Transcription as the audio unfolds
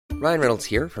Ryan Reynolds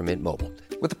here from Mint Mobile.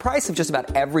 With the price of just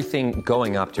about everything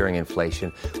going up during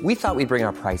inflation, we thought we'd bring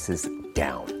our prices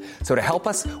down. So to help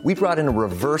us, we brought in a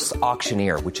reverse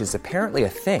auctioneer, which is apparently a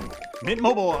thing. Mint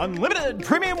Mobile Unlimited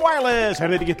Premium Wireless. How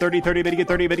to get 30, 30, bit to get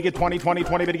 30, bit to get 20, 20,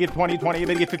 20, bit to get 20, 20,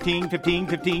 bit to get 15, 15,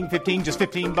 15, 15, just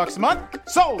 $15 a month?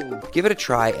 Sold! Give it a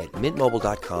try at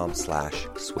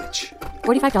mintmobile.com/switch.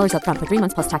 $45 up front for 3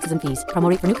 months plus taxes and fees. Promo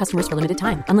rate for new customers for limited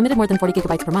time. Unlimited more than 40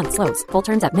 gigabytes per month. Slows full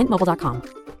terms at mintmobile.com.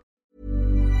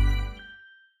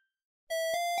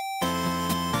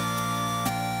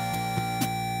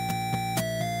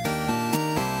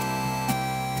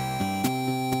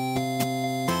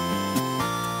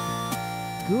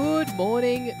 Good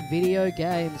morning, video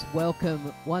games.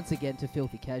 Welcome once again to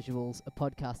Filthy Casuals, a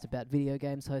podcast about video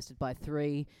games hosted by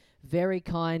three very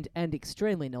kind and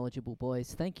extremely knowledgeable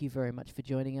boys. Thank you very much for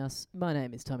joining us. My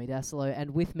name is Tommy Dasilo,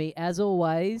 and with me, as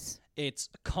always, it's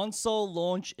console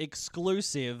launch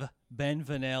exclusive Ben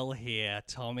Vanel here,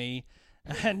 Tommy.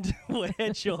 And we're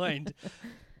joined,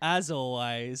 as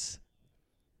always,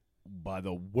 by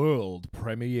the world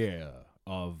premiere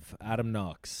of Adam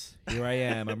Knox. Here I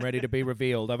am. I'm ready to be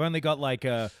revealed. I've only got like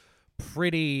a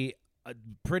pretty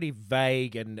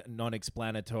vague and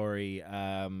non-explanatory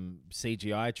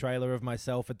CGI trailer of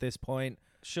myself at this point.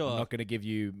 Sure. I'm not going to give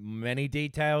you many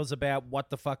details about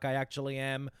what the fuck I actually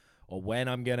am or when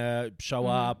I'm going to show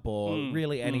up or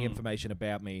really any information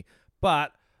about me.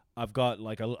 But I've got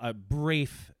like a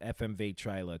brief FMV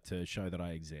trailer to show that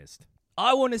I exist.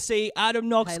 I want to see Adam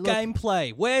Knox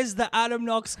gameplay. Where's the Adam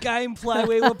Knox gameplay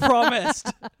we were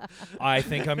promised? I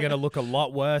think I'm going to look a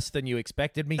lot worse than you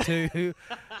expected me to.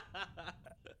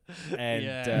 And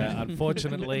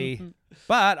unfortunately,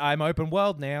 but I'm open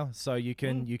world now, so you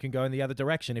can go in the other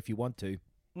direction if you want to.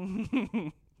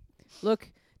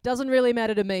 look, doesn't really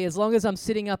matter to me as long as I'm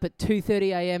sitting up at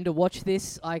 2:30 a.m. to watch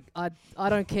this. I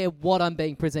don't care what I'm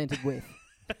being presented with.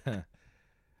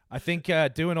 I think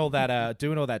doing all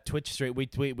that Twitch stream, we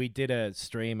did a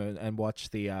stream and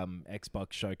watched the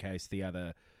Xbox showcase the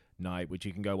other night, which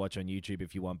you can go watch on YouTube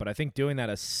if you want. But I think doing that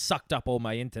has sucked up all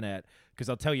my internet because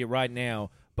I'll tell you right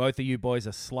now, both of you boys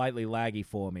are slightly laggy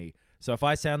for me. So if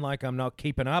I sound like I'm not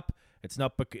keeping up, it's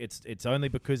only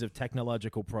because of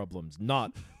technological problems,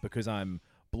 not because I'm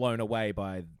blown away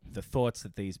by the thoughts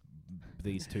that these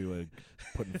two are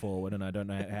putting forward, and I don't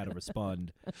know how to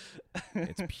respond.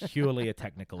 It's purely a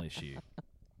technical issue.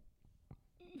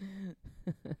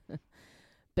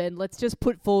 Ben, let's just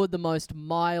put forward the most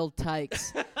mild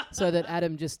takes so that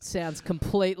Adam just sounds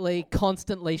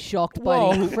constantly shocked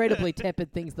by the incredibly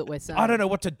tepid things that we're saying. I don't know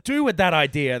what to do with that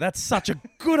idea. That's such a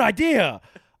good idea.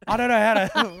 I don't know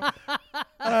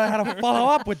how to follow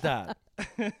up with that.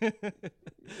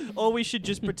 Or we should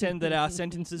just pretend that our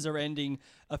sentences are ending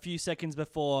a few seconds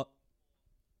before.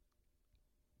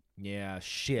 Yeah,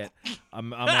 shit.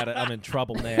 I'm in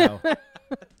trouble now.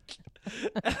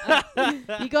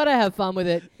 You got to have fun with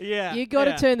it. Yeah, you got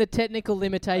to turn the technical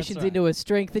limitations into a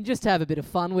strength and just have a bit of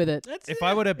fun with it.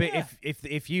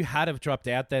 If you had have dropped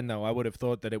out then though, I would have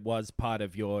thought that it was part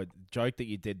of your joke that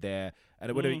you did there, and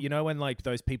it would have, you know, when like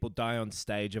those people die on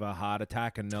stage of a heart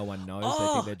attack and no one knows, they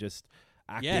think they're just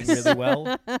acting really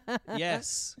well.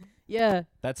 Yes. Yeah.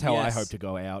 That's how I hope to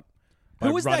go out. By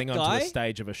Who was running that onto guy? a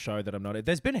stage of a show that I'm not in.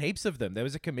 There's been heaps of them. There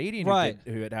was a comedian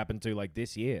who it happened to like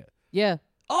this year. Yeah.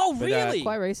 Oh, But, really?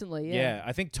 Quite recently, yeah. Yeah,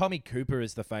 I think Tommy Cooper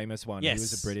is the famous one. Yes. He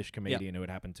was a British comedian who it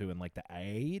happened to in like the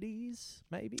 80s,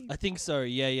 maybe? I think so.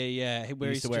 Yeah. He Where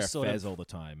used he's to wear a just sort fez of, all the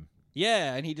time.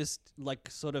 yeah, and he just like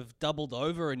sort of doubled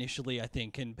over initially, I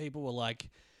think, and people were like,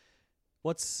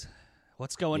 "What's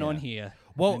going on here?"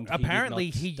 Well, And apparently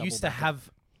he did not he double used to back up.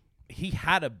 have... He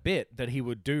had a bit that he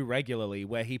would do regularly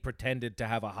where he pretended to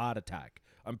have a heart attack.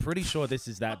 I'm pretty sure this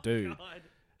is that dude.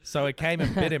 So it came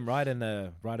and bit him right in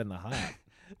the heart.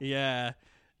 Yeah.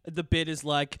 The bit is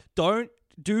like, do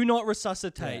not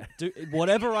resuscitate. Do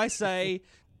whatever I say,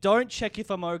 don't check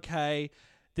if I'm okay.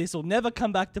 This will never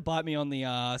come back to bite me on the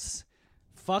ass.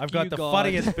 Fuck I've got you, the God.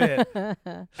 funniest bit.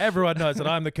 Everyone knows that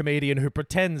I'm the comedian who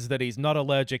pretends that he's not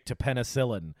allergic to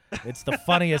penicillin. It's the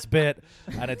funniest bit,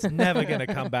 and it's never going to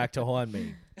come back to haunt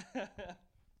me. Do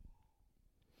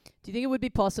you think it would be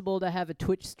possible to have a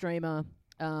Twitch streamer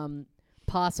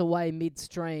pass away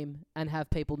midstream and have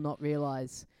people not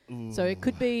realize? So it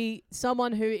could be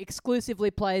someone who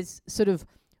exclusively plays sort of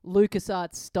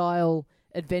LucasArts style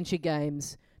adventure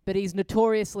games, but he's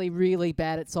notoriously really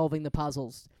bad at solving the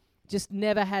puzzles. Just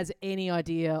never has any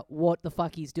idea what the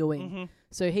fuck he's doing. Mm-hmm.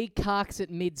 So he carks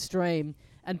it midstream,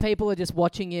 and people are just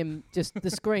watching him, just the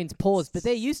screen's paused, but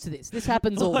they're used to this. This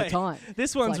happens all the Boy, time. this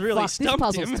It's one's like, really fuck, stumped this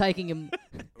puzzle's him. taking him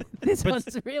This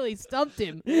one's really stumped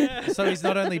him. So he's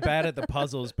not only bad at the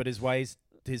puzzles, but his way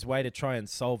to try and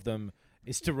solve them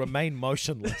is to remain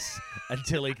motionless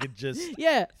until he can just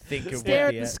Yeah. think of Stare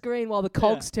what at the screen while the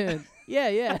cogs turn.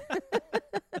 Yeah.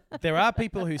 There are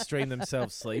people who stream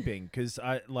themselves sleeping because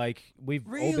we've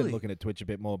all been Really? looking at Twitch a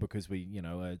bit more because we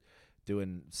are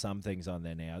doing some things on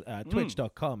there now.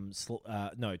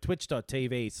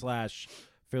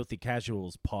 Twitch.tv/Filthy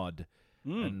Casuals Pod,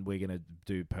 and we're gonna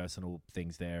do personal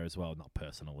things there as well. Not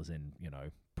personal as in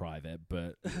private,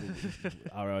 but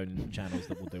our own channels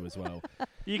that we'll do as well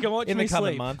You can watch in me the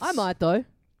coming sleep. months. I might, though.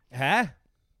 Huh?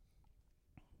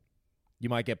 You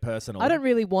might get personal. I don't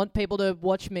really want people to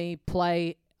watch me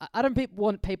play. I don't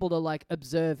want people to,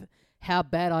 observe how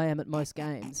bad I am at most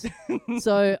games.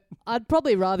 So I'd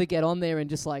probably rather get on there and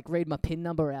just, read my PIN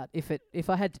number out if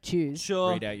I had to choose.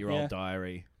 Sure. Read out your old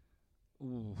diary.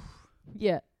 Ooh.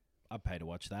 Yeah. I'd pay to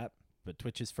watch that, but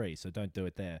Twitch is free, so don't do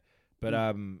it there. But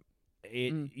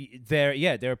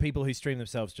there are people who stream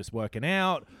themselves just working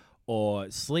out or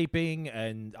sleeping,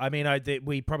 and I mean,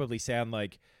 we probably sound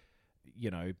like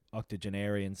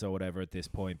octogenarians or whatever at this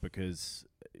point because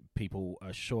people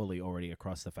are surely already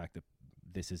across the fact that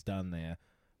this is done there.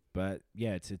 But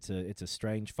yeah, it's a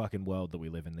strange fucking world that we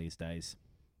live in these days.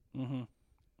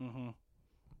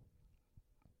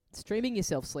 Streaming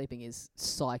yourself sleeping is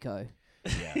psycho.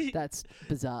 Yeah. That's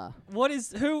bizarre. How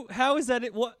is that?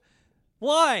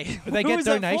 Why? But they Who get is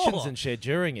that donations for? and shit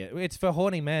during it. It's for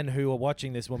horny men who are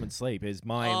watching this woman sleep, is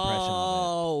my impression of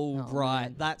Oh, Oh, right.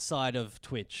 man. That side of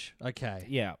Twitch. Okay. it.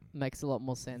 Yeah. Makes a lot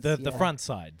more sense. The yeah. front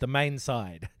side, the main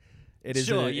side. It is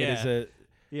Sure, it is yeah.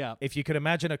 Yeah. if you could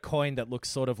imagine a coin that looks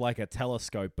sort of like a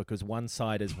telescope because one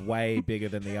side is way bigger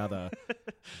than the other,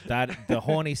 that the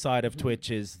horny side of Twitch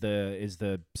is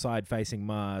the side facing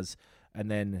Mars,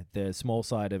 and then the small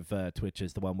side of Twitch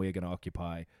is the one we're going to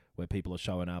occupy, where people are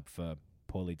showing up for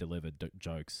poorly delivered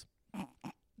jokes.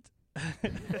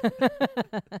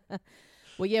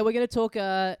 Well, yeah, we're going to talk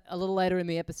a little later in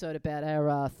the episode about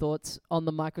our thoughts on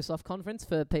the Microsoft conference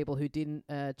for people who didn't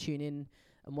tune in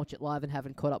and watch it live and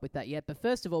haven't caught up with that yet. But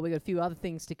first of all, we've got a few other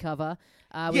things to cover.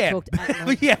 We Yeah. talked at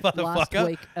length Yeah, last motherfucker.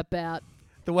 week about...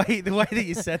 The way that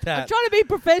you said I'm that, trying to be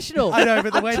professional. I know,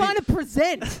 but the I'm way trying to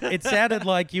present. it sounded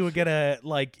like you were gonna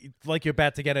like you're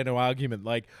about to get into an argument.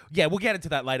 Like, yeah, we'll get into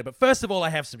that later. But first of all,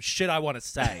 I have some shit I want to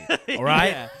say. All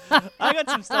right. Yeah. I got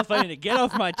some stuff I need to get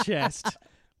off my chest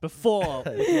before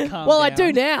we can calm Well, I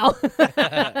down. do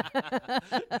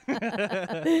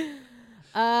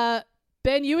now.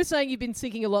 Ben, you were saying you've been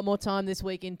sinking a lot more time this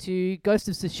week into Ghost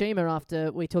of Tsushima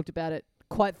after we talked about it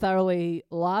quite thoroughly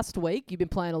last week. You've been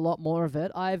playing a lot more of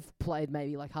it. I've played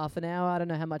maybe like half an hour. I don't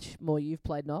know how much more you've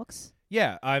played, Nox.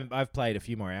 Yeah, I've played a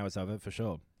few more hours of it for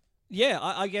sure. Yeah,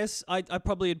 I guess I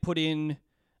probably had put in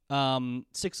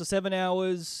 6 or 7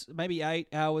 hours, maybe 8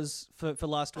 hours for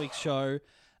last week's show.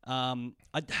 I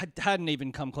hadn't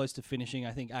even come close to finishing,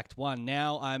 I think, Act 1.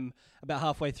 Now I'm about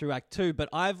halfway through Act 2, but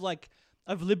I've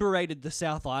liberated the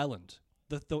South Island,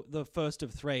 the first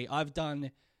of 3. I've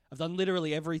done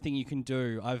literally everything you can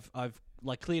do. I've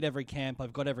cleared every camp.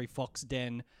 I've got every fox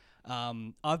den.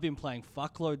 I've been playing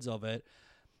fuckloads of it.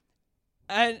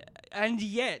 And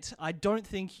yet, I don't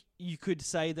think you could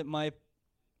say that my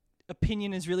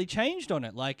opinion has really changed on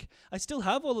it. Like, I still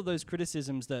have all of those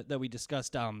criticisms that we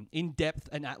discussed in depth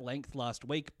and at length last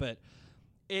week, but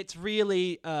it's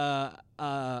really a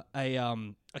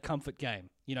comfort game.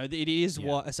 You know, it is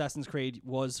what Assassin's Creed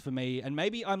was for me, and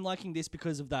maybe I'm liking this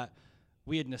because of that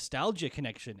weird nostalgia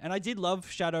connection. And I did love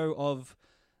Shadow of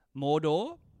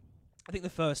Mordor. I think the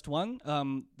first one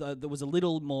that was a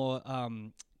little more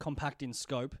compact in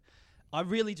scope. I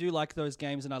really do like those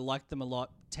games, and I liked them a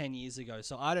lot 10 years ago.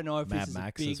 So I don't know if Mad this is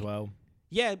Max a big... as well.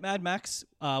 Yeah, Mad Max,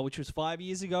 which was 5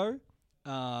 years ago.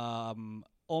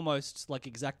 Almost like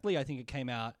exactly. I think it came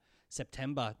out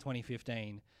September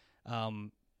 2015.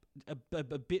 A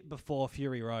bit before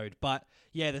Fury Road. But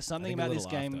yeah, there's something about this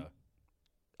game... After.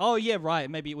 Oh yeah, right.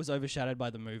 Maybe it was overshadowed by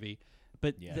the movie,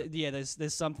 but Yeah.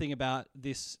 there's something about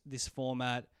this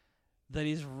format that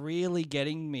is really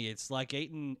getting me. It's like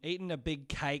eating a big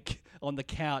cake on the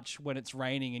couch when it's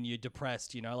raining and you're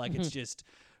depressed. You know, like it's just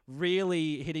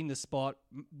really hitting the spot.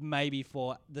 Maybe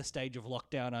for the stage of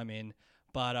lockdown I'm in,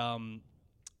 but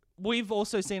we've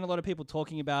also seen a lot of people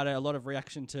talking about it. A lot of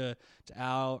reaction to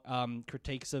our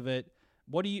critiques of it.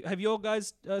 Have your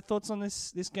guys' thoughts on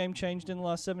this game changed in the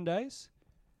last 7 days?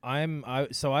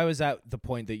 So I was at the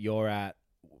point that you're at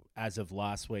as of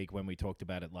last week when we talked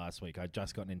about it last week. I'd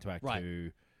just gotten into Act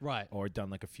 2. Right. Or had done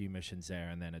like a few missions there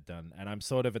and then and I'm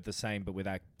sort of at the same but with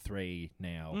Act 3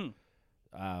 now.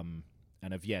 And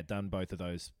have done both of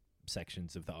those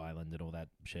sections of the island and all that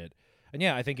shit. And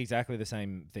yeah, I think exactly the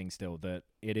same thing still, that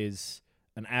it is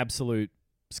an absolute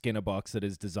Skinner box that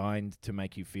is designed to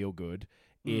make you feel good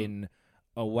in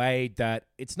a way that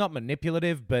it's not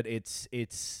manipulative, but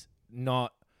it's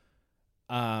not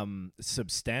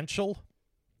substantial.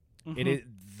 It is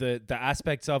the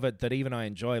aspects of it that even I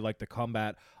enjoy, like the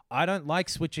combat. I don't like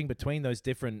switching between those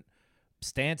different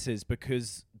stances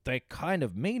because they're kind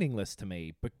of meaningless to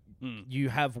me. But you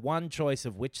have one choice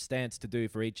of which stance to do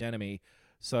for each enemy,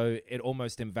 so it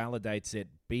almost invalidates it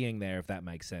being there, if that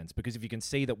makes sense. Because if you can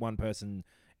see that one person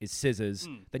is scissors,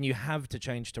 then you have to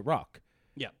change to rock.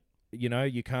 Yeah. You know,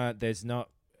 you can't. There's not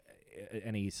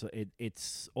any.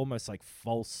 It's almost like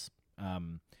false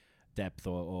depth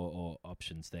or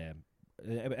options there.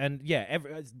 And yeah,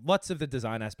 lots of the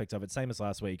design aspects of it, same as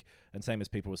last week, and same as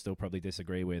people will still probably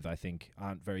disagree with, I think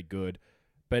aren't very good.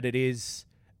 But it is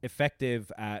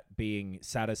effective at being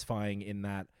satisfying in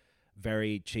that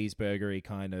very cheeseburgery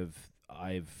kind of,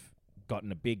 I've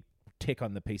gotten a big tick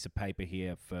on the piece of paper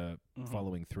here for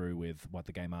following through with what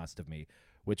the game asked of me,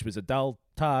 which was a dull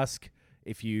task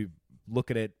if you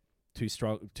look at it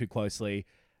too closely,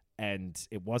 and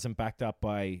it wasn't backed up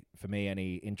by, for me,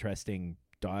 any interesting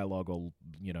dialogue or,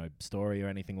 you know, story or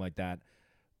anything like that.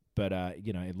 But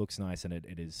you know, it looks nice, and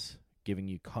it is giving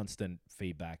you constant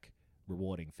feedback,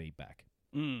 rewarding feedback.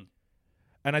 And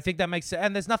I think that makes sense.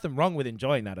 And there's nothing wrong with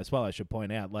enjoying that as well, I should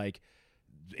point out. Like,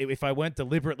 if I weren't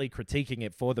deliberately critiquing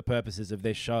it for the purposes of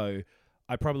this show,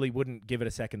 I probably wouldn't give it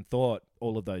a second thought,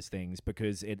 all of those things,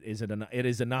 because it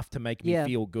is enough to make me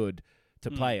feel good to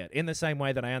play it. In the same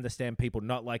way that I understand people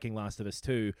not liking Last of Us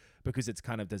 2 because it's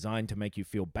kind of designed to make you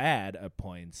feel bad at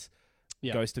points.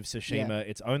 Ghost of Tsushima,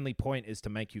 its only point is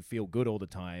to make you feel good all the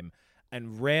time.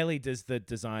 And rarely does the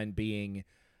design being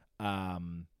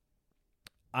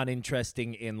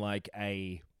uninteresting in like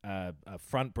a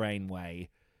front brain way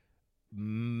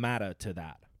matter to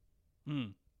that.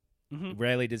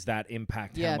 Rarely does that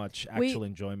impact how much actual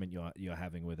enjoyment you're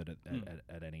having with it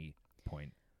at any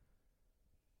point.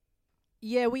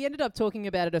 Yeah, we ended up talking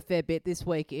about it a fair bit this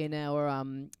week in our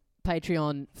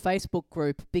Patreon Facebook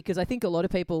group, because I think a lot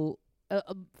of people,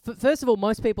 first of all,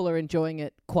 most people are enjoying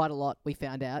it quite a lot, we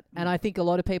found out. And I think a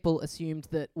lot of people assumed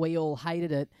that we all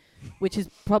hated it, which is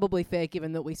probably fair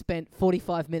given that we spent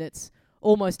 45 minutes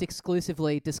almost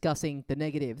exclusively discussing the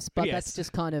negatives. But that's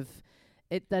just kind of...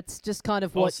 that's just kind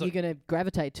of what Also, you're going to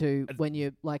gravitate to when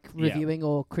you're like reviewing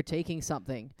or critiquing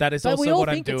something. That is but also we all what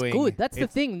I'm think doing. It's good. That's the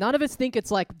thing. None of us think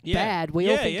it's like bad. We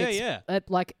all think it's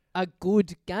like a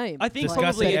good game. I think Discussing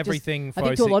probably everything. I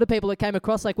think to a lot of people it came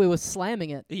across like we were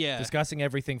slamming it. Yeah. Discussing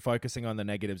everything, focusing on the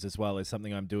negatives as well, is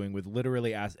something I'm doing with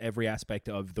literally every aspect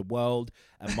of the world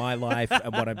and my life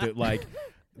and what I'm doing. Like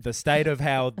the state of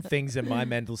how things in my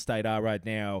mental state are right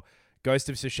now. Ghost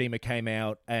of Tsushima came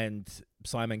out and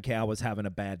Simon Cowell was having a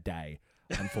bad day,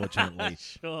 unfortunately.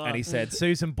 And he said,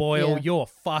 Susan Boyle, you're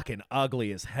fucking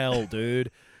ugly as hell, dude.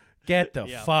 Get the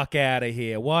fuck out of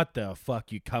here. What the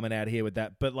fuck you coming out here with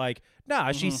that? But like,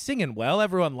 nah, she's singing well.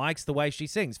 Everyone likes the way she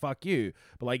sings. Fuck you.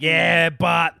 But like,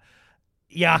 but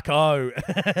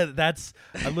yucko. That's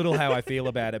a little how I feel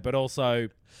about it. But also,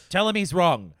 tell him he's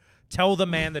wrong. Tell the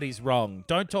man that he's wrong.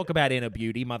 Don't talk about inner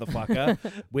beauty, motherfucker.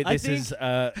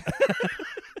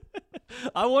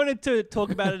 I wanted to talk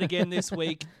about it again this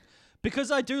week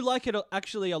because I do like it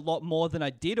actually a lot more than I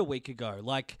did a week ago.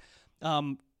 Like,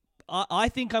 I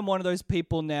think I'm one of those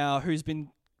people now who's been,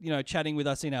 chatting with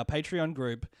us in our Patreon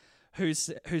group, who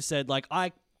said like,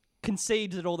 I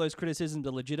concede that all those criticisms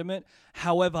are legitimate.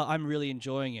 However, I'm really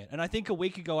enjoying it. And I think a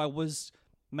week ago I was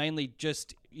mainly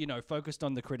just, focused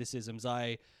on the criticisms.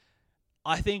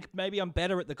 I think maybe I'm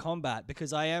better at the combat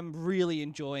because I am really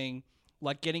enjoying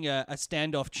like getting a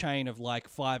standoff chain of like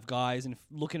 5 guys and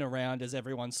looking around as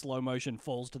everyone slow motion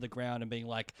falls to the ground and being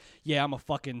like, yeah, I'm a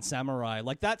fucking samurai.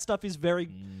 Like that stuff is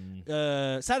very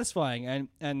satisfying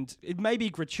and it may be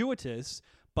gratuitous,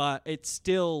 but it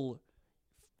still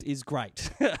is great,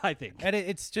 I think. And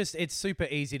it's super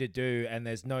easy to do, and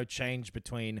there's no change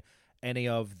between any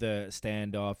of the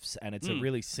standoffs, and it's a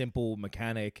really simple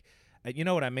mechanic. You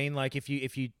know what I mean? Like if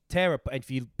you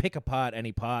pick apart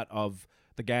any part of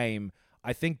the game,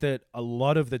 I think that a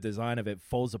lot of the design of it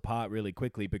falls apart really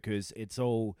quickly because it's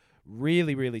all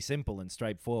really, really simple and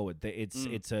straightforward. It's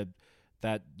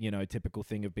that typical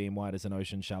thing of being wide as an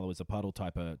ocean, shallow as a puddle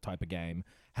type of game.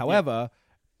 However,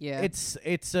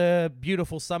 it's a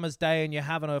beautiful summer's day and you're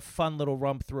having a fun little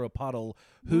romp through a puddle.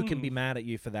 Who can be mad at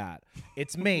you for that?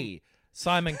 It's me.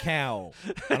 Simon Cowell,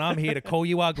 and I'm here to call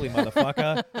you ugly,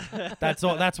 motherfucker. That's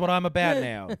all. That's what I'm about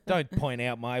now. Don't point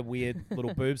out my weird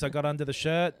little boobs I got under the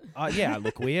shirt. Yeah, I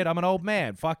look weird. I'm an old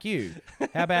man. Fuck you.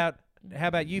 How about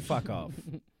you fuck off?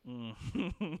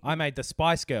 I made the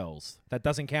Spice Girls. That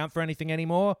doesn't count for anything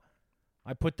anymore.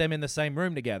 I put them in the same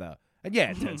room together. And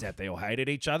yeah, it turns out they all hated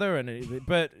each other.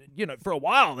 But, for a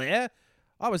while there,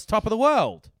 I was top of the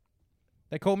world.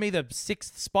 They called me the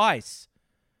sixth spice.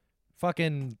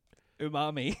 Fucking...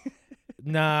 Umami.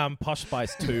 Nah, I'm Posh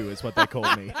Spice 2 is what they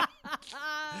called me.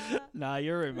 Nah,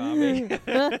 you're umami.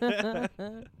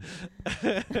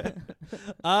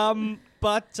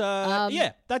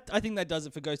 Yeah, I think that does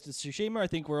it for Ghost of Tsushima. I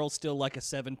think we're all still like a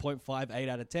 7.58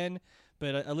 out of 10,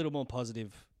 but a little more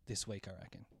positive this week, I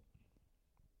reckon.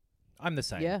 I'm the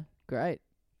same. Yeah, great.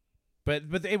 But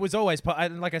it was always,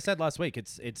 like I said last week,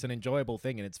 it's an enjoyable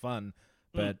thing and it's fun.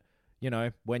 But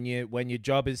when your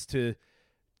job is to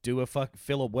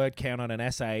fill a word count on an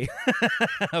essay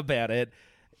about it,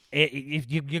 if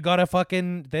you gotta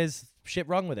there's shit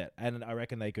wrong with it, and I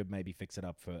reckon they could maybe fix it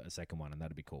up for a second one, and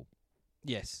that'd be cool.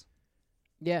 Yes.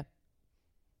 Yeah.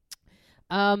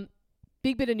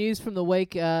 Big bit of news from the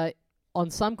week. On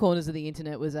some corners of the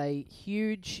internet was a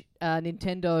huge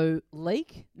Nintendo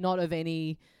leak, not of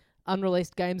any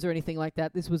unreleased games or anything like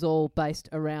that. This was all based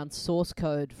around source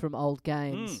code from old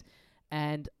games.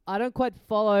 And I don't quite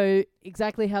follow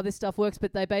exactly how this stuff works,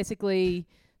 but they basically...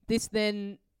 This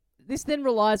then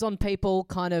relies on people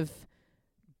kind of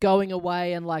going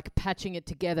away and like patching it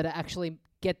together to actually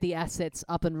get the assets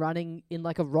up and running in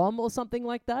like a ROM or something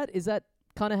like that. Is that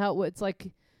kind of how it works?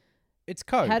 It's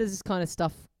code. How does this kind of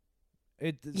stuff...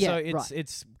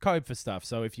 It's code for stuff.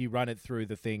 So if you run it through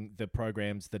the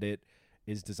programs that it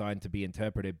is designed to be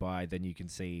interpreted by, then you can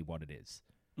see what it is.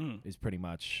 Is pretty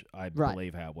much, I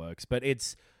believe, how it works. But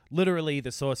it's literally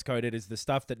the source code. It is the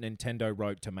stuff that Nintendo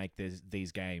wrote to make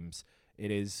these games. It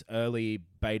is early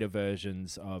beta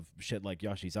versions of shit like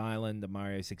Yoshi's Island, the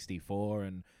Mario 64,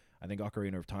 and I think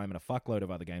Ocarina of Time, and a fuckload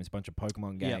of other games, a bunch of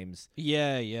Pokemon games.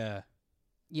 Yeah.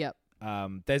 Yep.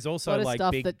 There's also a lot of like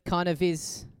stuff big, that kind of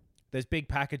is... There's big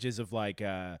packages of like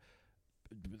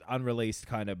unreleased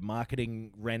kind of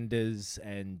marketing renders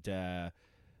and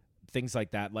things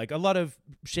like that. Like a lot of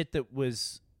shit that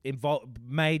was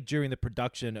made during the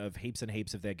production of heaps and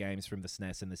heaps of their games from the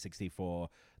SNES and the 64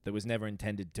 that was never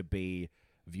intended to be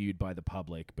viewed by the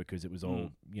public because it was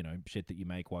all, shit that you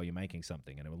make while you're making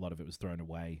something. And a lot of it was thrown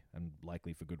away, and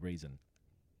likely for good reason.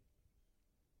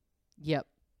 Yep.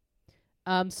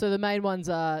 So the main ones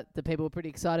are the people are pretty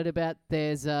excited about.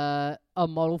 There's a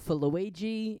model for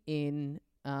Luigi in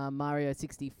Mario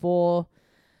 64.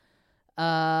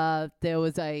 There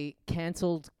was a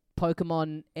cancelled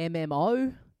Pokemon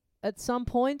MMO at some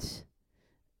point.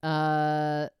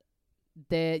 Early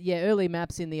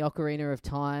maps in the Ocarina of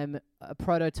Time. A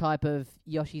prototype of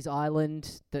Yoshi's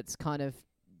Island that's kind of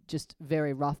just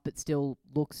very rough but still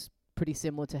looks pretty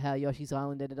similar to how Yoshi's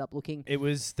Island ended up looking. It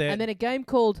was there. And then a game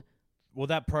called... Well,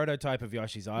 that prototype of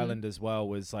Yoshi's Island as well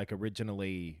was like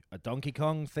originally a Donkey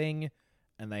Kong thing,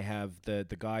 and they have the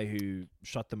guy who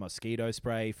shot the mosquito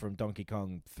spray from Donkey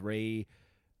Kong 3,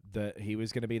 that he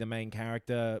was going to be the main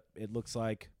character, it looks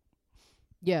like.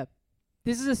 Yeah.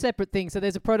 This is a separate thing. So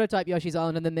there's a prototype Yoshi's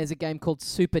Island, and then there's a game called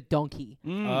Super Donkey.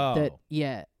 Oh.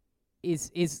 That,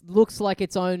 is looks like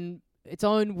its own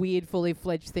weird, fully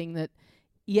fledged thing that,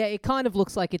 it kind of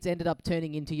looks like it's ended up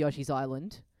turning into Yoshi's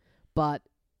Island, but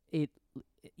it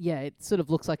sort of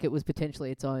looks like it was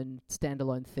potentially its own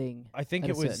standalone thing. I think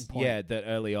it was, that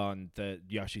early on, the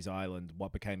Yoshi's Island,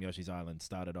 what became Yoshi's Island,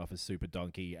 started off as Super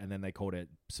Donkey, and then they called it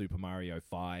Super Mario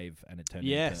 5, and it turned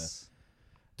into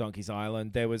Donkey's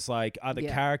Island. There was like other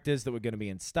characters that were going to be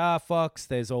in Star Fox.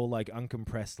 There's all like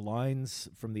uncompressed lines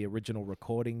from the original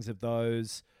recordings of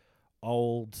those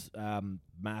old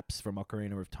maps from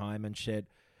Ocarina of Time and shit.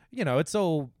 It's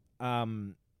all...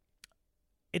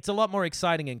 It's a lot more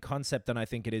exciting in concept than I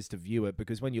think it is to view it,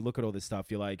 because when you look at all this stuff,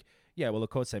 you're like, yeah, well, of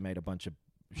course they made a bunch of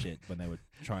shit when they were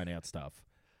trying out stuff.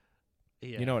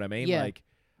 Yeah. You know what I mean? Yeah. Like,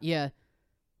 yeah.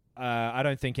 I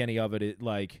don't think any of it,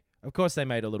 like, of course they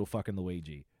made a little fucking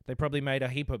Luigi. They probably made a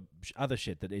heap of other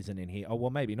shit that isn't in here. Oh, well,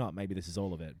 maybe not. Maybe this is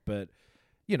all of it. But,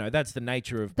 that's the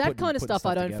nature of that kind of stuff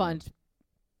I don't together. find...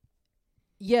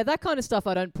 Yeah, that kind of stuff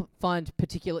I don't find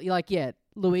particularly... Like,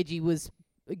 Luigi was...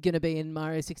 going to be in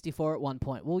Mario 64 at one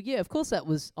point. Well, yeah, of course that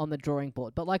was on the drawing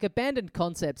board. But like abandoned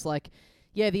concepts, like,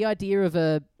 the idea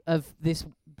of this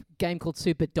game called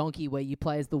Super Donkey where you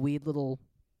play as the weird little,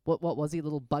 what was he,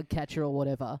 little bug catcher or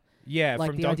whatever. Yeah,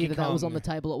 like from the Donkey idea that Kong. that was on the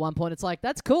table at one point. It's like,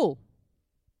 that's cool.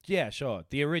 Yeah, sure.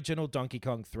 The original Donkey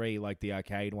Kong 3, like the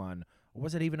arcade one,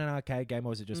 was it even an arcade game, or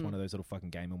was it just one of those little fucking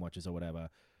Game & Watches or whatever?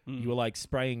 You were like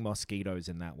spraying mosquitoes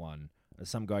in that one.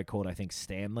 Some guy called, I think,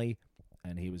 Stanley,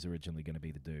 and he was originally going to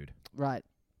be the dude. Right.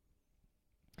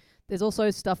 There's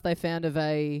also stuff they found of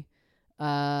a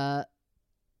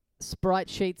sprite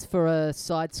sheets for a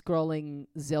side-scrolling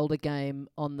Zelda game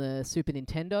on the Super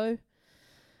Nintendo,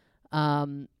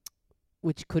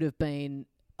 which could have been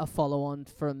a follow-on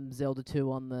from Zelda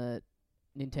 2 on the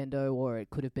Nintendo, or it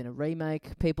could have been a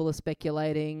remake. People are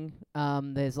speculating.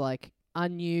 There's like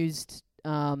unused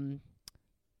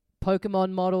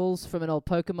Pokemon models from an old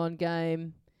Pokemon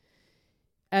game.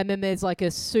 And then there's like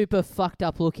a super fucked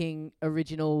up looking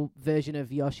original version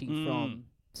of Yoshi from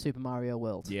Super Mario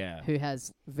World. Yeah. Who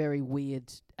has very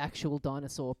weird actual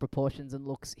dinosaur proportions and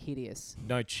looks hideous.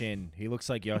 No chin. He looks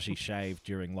like Yoshi shaved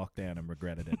during lockdown and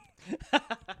regretted it.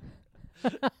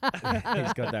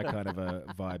 He's got that kind of a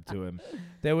vibe to him.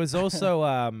 There was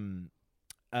also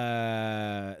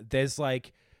there's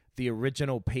like the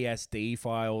original PSD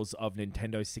files of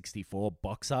Nintendo 64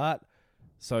 box art.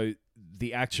 So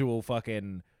the actual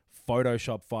fucking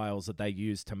Photoshop files that they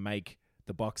use to make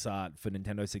the box art for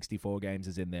Nintendo 64 games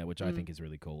is in there, which I think is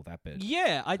really cool. That bit.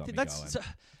 Yeah, got me that's going.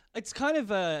 it's kind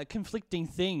of a conflicting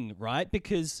thing, right?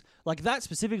 Because like that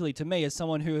specifically to me, as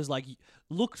someone who has like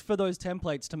looked for those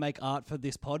templates to make art for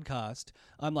this podcast,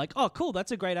 I'm like, oh, cool,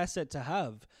 that's a great asset to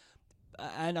have.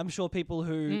 And I'm sure people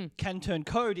who can turn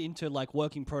code into like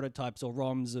working prototypes or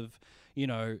ROMs of, you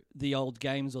know, the old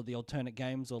games or the alternate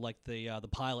games or like the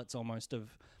pilots almost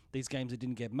of these games that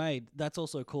didn't get made, that's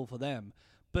also cool for them.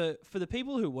 But for the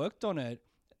people who worked on it,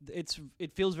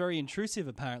 it feels very intrusive,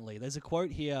 apparently. There's a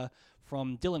quote here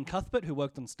from Dylan Cuthbert, who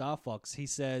worked on Star Fox. He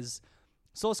says,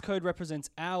 "Source code represents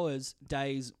hours,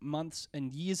 days, months,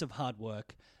 and years of hard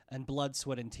work and blood,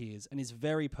 sweat, and tears, and is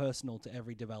very personal to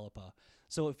every developer.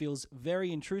 So it feels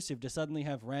very intrusive to suddenly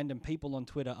have random people on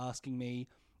Twitter asking me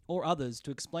or others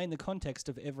to explain the context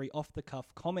of every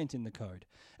off-the-cuff comment in the code.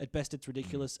 At best, it's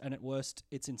ridiculous, and at worst,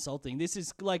 it's insulting." This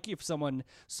is like if someone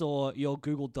saw your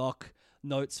Google Doc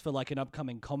notes for like an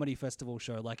upcoming comedy festival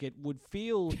show. Like it would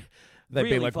feel They'd really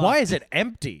be like, fucked. why is it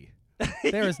empty?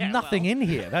 There is nothing in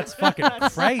here. That's fucking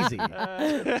crazy. Look,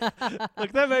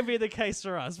 that may be the case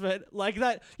for us, but like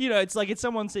that, you know, it's like it's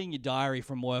someone seeing your diary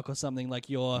from work or something, like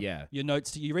your notes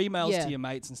to your emails to your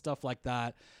mates and stuff like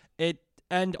that.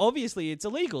 And obviously it's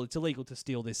illegal. It's illegal to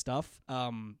steal this stuff.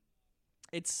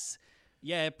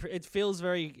 It feels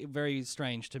very, very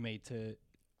strange to me to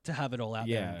have it all out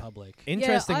there in public.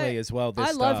 Interestingly, as well, this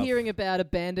I stuff, love hearing about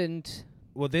abandoned.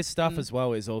 Well, this stuff as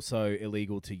well is also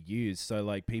illegal to use. So,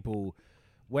 like, people,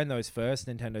 when those first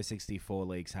Nintendo 64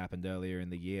 leaks happened earlier in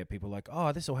the year, people were like,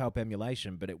 oh, this will help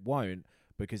emulation, but it won't,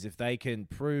 because if they can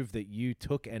prove that you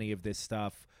took any of this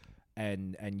stuff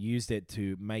and used it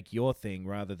to make your thing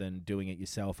rather than doing it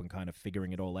yourself and kind of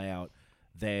figuring it all out,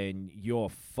 then you're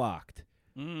fucked.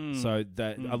 So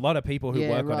that a lot of people who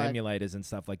work on emulators and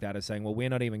stuff like that are saying, well, we're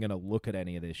not even going to look at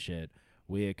any of this shit.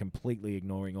 We're completely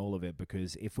ignoring all of it,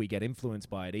 because if we get influenced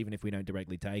by it, even if we don't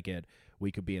directly take it, we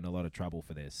could be in a lot of trouble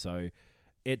for this. So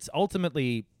it's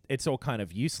ultimately, it's all kind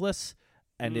of useless,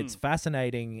 and it's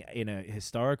fascinating in a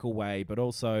historical way, but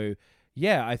also,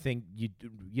 I think you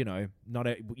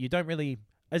don't really,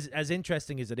 as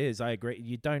interesting as it is, I agree,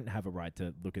 you don't have a right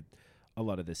to look at a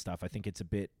lot of this stuff. I think it's a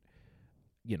bit,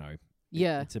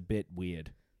 it's a bit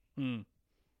weird.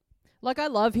 Like, I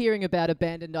love hearing about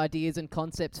abandoned ideas and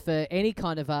concepts for any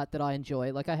kind of art that I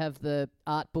enjoy. Like, I have the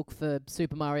art book for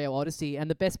Super Mario Odyssey, and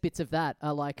the best bits of that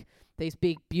are, like, these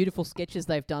big, beautiful sketches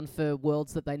they've done for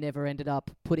worlds that they never ended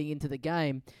up putting into the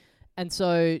game. And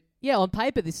so, on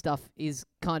paper, this stuff is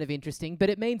kind of interesting, but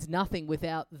it means nothing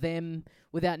without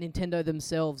Nintendo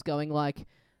themselves going like,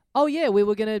 oh, yeah, we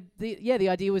were going to... The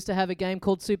idea was to have a game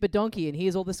called Super Donkey, and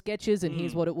here's all the sketches, and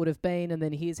here's what it would have been, and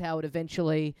then here's how it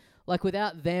eventually... Like,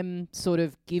 without them sort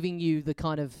of giving you the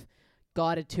kind of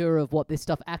guided tour of what this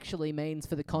stuff actually means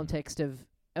for the context of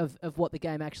what the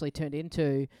game actually turned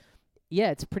into,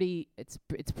 it's pretty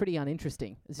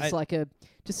uninteresting. It's just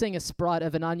just seeing a sprite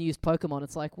of an unused Pokemon.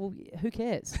 It's like, well, who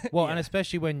cares? Well, and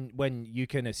especially when you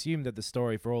can assume that the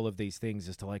story for all of these things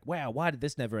is to like, wow, why did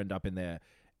this never end up in there?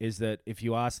 Is that if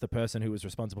you ask the person who was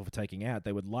responsible for taking out,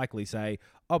 they would likely say,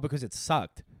 oh, because it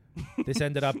sucked. This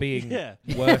ended up being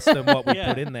worse than what we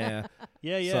put in there.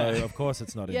 So, of course,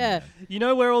 it's not in there. You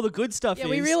know where all the good stuff is?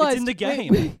 We realized it's in the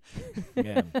game.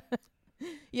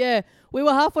 We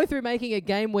were halfway through making a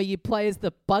game where you play as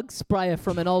the bug sprayer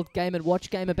from an old Game & Watch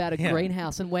game about a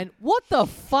greenhouse and went, what the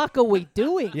fuck are we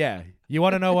doing? Yeah. You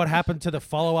want to know what happened to the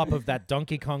follow-up of that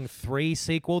Donkey Kong 3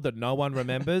 sequel that no one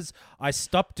remembers? I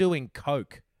stopped doing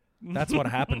coke. That's what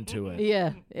happened to it.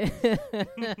 Yeah.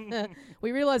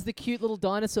 We realized the cute little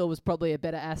dinosaur was probably a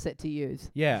better asset to use.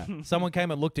 Yeah. Someone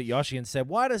came and looked at Yoshi and said,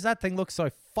 "Why does that thing look so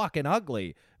fucking ugly?"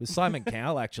 It was Simon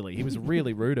Cowell, actually. He was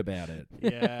really rude about it.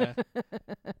 Yeah.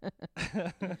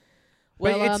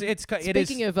 Well, But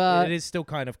speaking of, it is still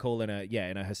kind of cool in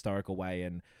a historical way.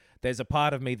 And there's a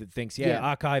part of me that thinks,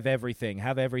 archive everything,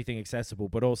 have everything accessible,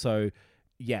 but also,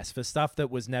 yes, for stuff that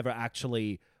was never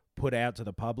actually put out to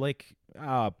the public,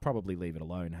 probably leave it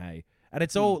alone, hey. And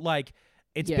it's all like,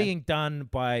 it's being done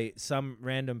by some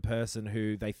random person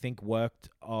who they think worked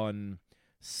on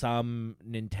some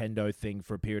Nintendo thing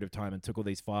for a period of time and took all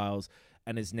these files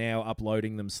and is now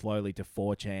uploading them slowly to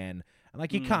 4chan. And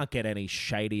like, you can't get any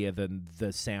shadier than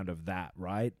the sound of that,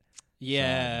 right?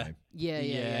 Yeah. So,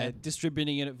 Yeah.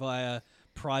 Distributing it via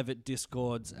private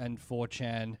Discords and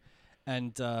 4chan.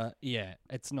 And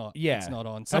it's not Yeah. it's not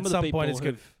on. At Some of the some people point it's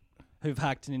good. who've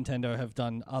hacked Nintendo have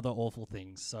done other awful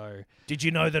things. So Did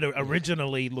you know that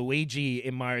originally Luigi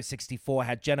in Mario 64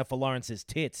 had Jennifer Lawrence's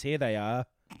tits? Here they are.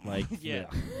 Like, yeah,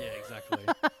 exactly.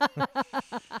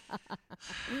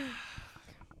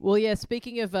 Well, yeah,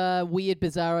 speaking of weird,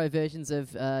 bizarro versions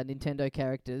of Nintendo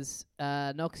characters,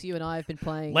 Nox, you and I have been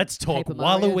playing Let's talk Paper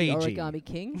Mario, the Waluigi. Origami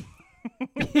King.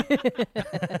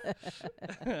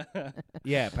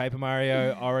 Yeah, Paper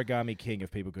Mario Origami King,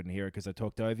 if people couldn't hear it because I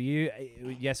talked over you.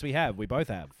 Yes, we have. We both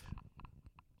have.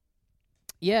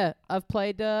 Yeah, I've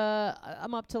played,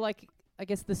 I'm up to, like, I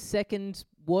guess the second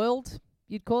world,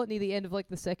 you'd call it, near the end of, like,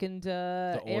 the second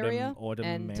area. Autumn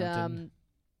and, Mountain.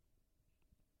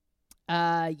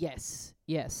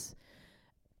 Yes.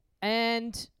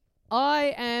 And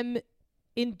I am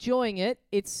enjoying it.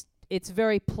 It's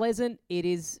very pleasant. It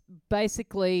is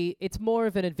basically, it's more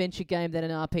of an adventure game than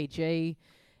an RPG.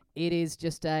 It is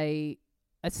just a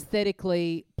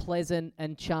aesthetically pleasant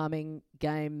and charming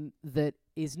game that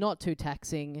is not too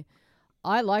taxing.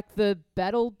 I like the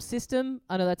battle system.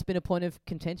 I know that's been a point of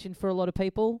contention for a lot of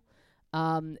people.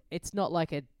 It's not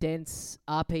like a dense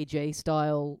RPG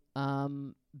style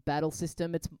battle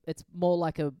system. It's more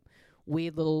like a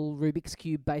weird little Rubik's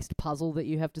Cube based puzzle that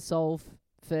you have to solve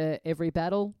for every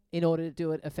battle in order to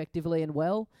do it effectively and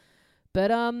well.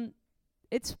 But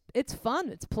it's fun.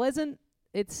 It's pleasant.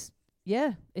 It's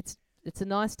a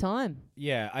nice time.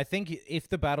 Yeah, I think if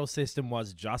the battle system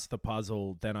was just the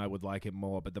puzzle, then I would like it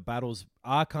more. But the battles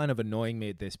are kind of annoying me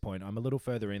at this point. I'm a little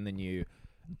further in than you,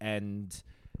 and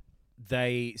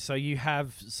so you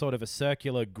have sort of a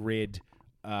circular grid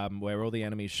where all the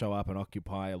enemies show up and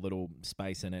occupy a little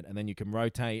space in it, and then you can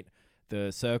rotate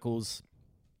the circles.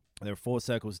 There are 4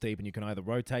 circles deep, and you can either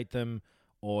rotate them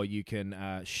or you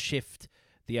can shift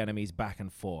the enemies back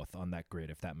and forth on that grid,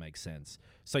 if that makes sense.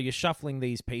 So you're shuffling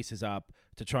these pieces up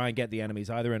to try and get the enemies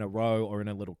either in a row or in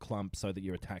a little clump so that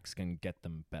your attacks can get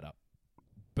them better.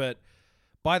 But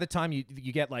by the time you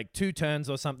get like 2 turns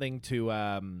or something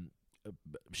to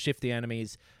shift the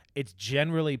enemies, it's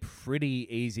generally pretty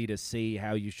easy to see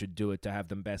how you should do it to have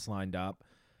them best lined up.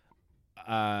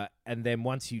 And then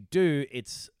once you do,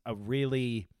 it's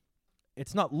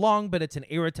not long, but it's an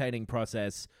irritating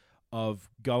process of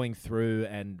going through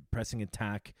and pressing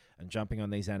attack and jumping on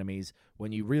these enemies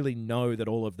when you really know that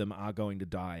all of them are going to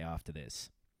die after this.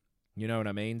 You know what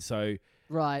I mean? So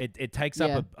right, it takes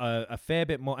up a fair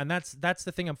bit more. And that's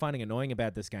the thing I'm finding annoying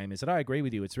about this game, is that I agree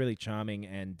with you. It's really charming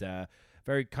and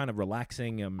very kind of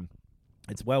relaxing.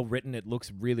 It's well written. It looks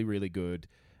really, really good.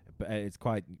 It's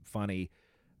quite funny.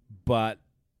 But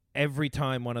every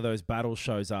time one of those battles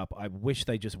shows up, I wish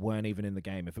they just weren't even in the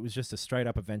game. If it was just a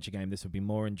straight-up adventure game, this would be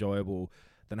more enjoyable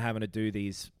than having to do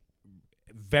these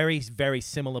very, very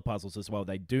similar puzzles as well.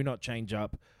 They do not change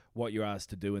up what you're asked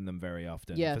to do in them very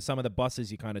often. Yeah. For some of the bosses,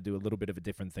 you kind of do a little bit of a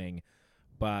different thing.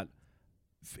 But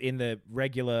in the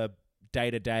regular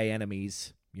day-to-day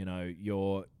enemies,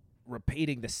 you're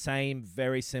repeating the same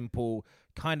very simple,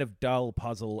 kind of dull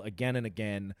puzzle again and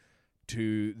again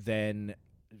to then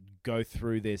go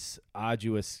through this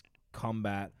arduous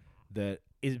combat that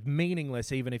is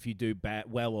meaningless even if you do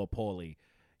well or poorly.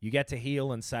 You get to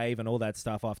heal and save and all that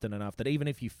stuff often enough that even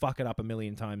if you fuck it up a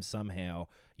million times somehow,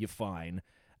 you're fine.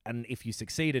 And if you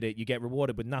succeed at it, you get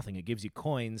rewarded with nothing. It gives you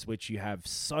coins, which you have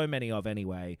so many of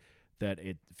anyway, that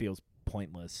it feels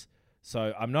pointless.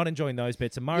 So I'm not enjoying those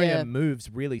bits. And Mario moves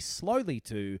really slowly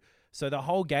too. So the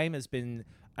whole game has been,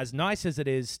 as nice as it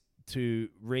is to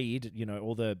read,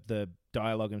 all the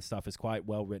dialogue and stuff is quite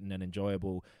well written and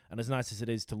enjoyable, and as nice as it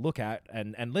is to look at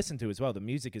and listen to as well, the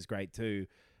music is great too.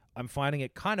 I'm finding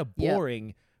it kind of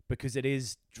boring because it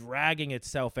is dragging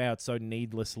itself out so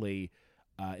needlessly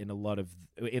in a lot of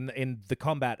in the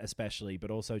combat especially,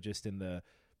 but also just in the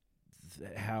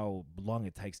how long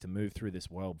it takes to move through this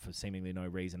world for seemingly no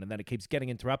reason, and then it keeps getting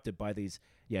interrupted by these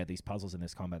puzzles in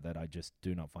this combat that I just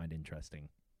do not find interesting.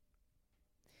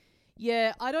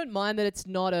 Yeah, I don't mind that it's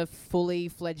not a fully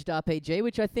fledged RPG,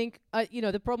 which I think,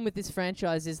 the problem with this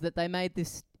franchise is that they made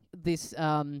this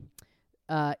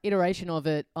iteration of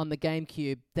it on the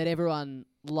GameCube that everyone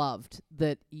loved,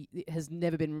 that has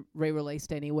never been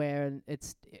re-released anywhere, and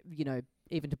it's,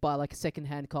 even to buy like a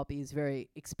second-hand copy is very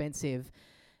expensive.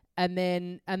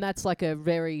 And that's like a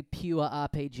very pure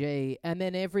RPG. And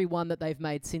then every one that they've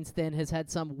made since then has had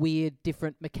some weird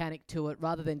different mechanic to it,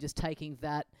 rather than just taking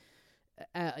that,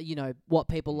 what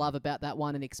people love about that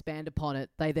one and expand upon it.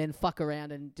 They then fuck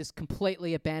around and just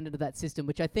completely abandon that system,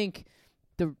 which I think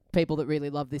the people that really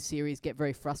love this series get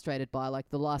very frustrated by. Like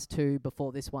the last two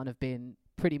before this one have been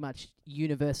pretty much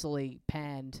universally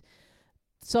panned.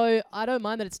 So I don't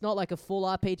mind that it's not like a full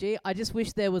RPG. I just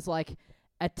wish there was like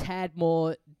a tad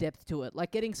more depth to it,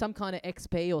 like getting some kind of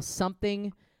XP or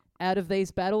something out of these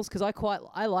battles, because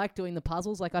I like doing the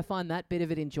puzzles. Like I find that bit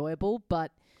of it enjoyable,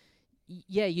 but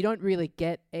yeah, you don't really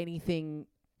get anything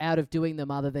out of doing them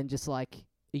other than just like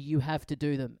you have to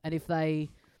do them. And if they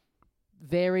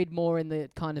varied more in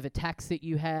the kind of attacks that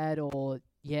you had, or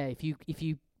if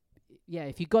you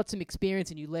got some experience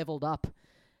and you leveled up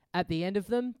at the end of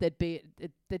them, that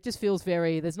just feels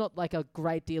there's not like a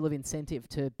great deal of incentive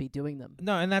to be doing them.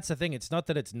 No, and that's the thing. It's not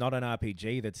that it's not an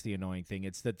RPG that's the annoying thing.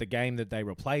 It's that the game that they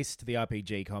replaced the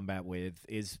RPG combat with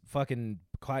is fucking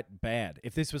quite bad.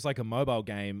 If this was like a mobile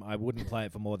game, I wouldn't play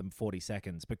it for more than 40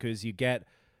 seconds, because you get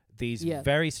these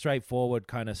very straightforward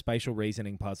kind of spatial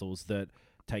reasoning puzzles that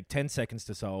take 10 seconds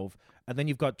to solve, and then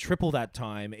you've got triple that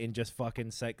time in just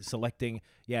fucking selecting,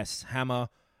 hammer,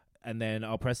 and then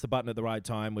I'll press the button at the right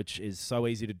time, which is so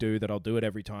easy to do that I'll do it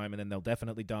every time, and then they'll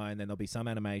definitely die, and then there'll be some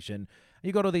animation.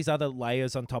 You got all these other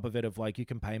layers on top of it of like you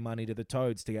can pay money to the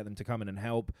toads to get them to come in and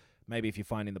help. Maybe if you're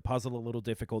finding the puzzle a little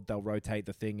difficult, they'll rotate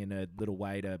the thing in a little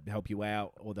way to help you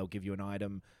out, or they'll give you an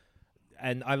item.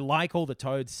 And I like all the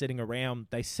toads sitting around.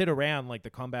 They sit around like the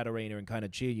combat arena and kind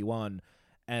of cheer you on.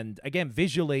 And again,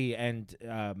 visually and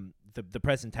the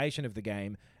presentation of the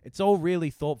game, it's all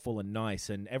really thoughtful and nice,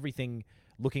 and everything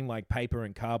looking like paper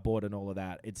and cardboard and all of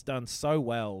that. It's done so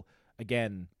well.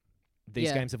 Again,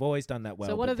 these games have always done that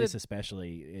well, but this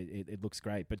especially, it looks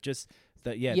great. But just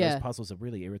that, those puzzles are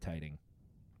really irritating.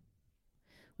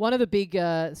 One of the big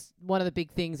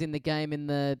things in the game in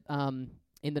the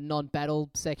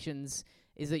non-battle sections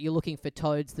is that you're looking for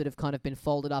toads that have kind of been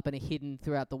folded up and are hidden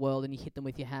throughout the world, and you hit them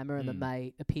with your hammer, and then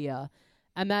they appear.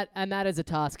 And that as a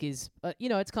task is,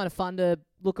 it's kind of fun to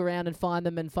look around and find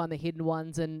them and find the hidden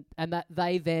ones, and that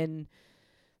they then,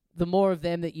 the more of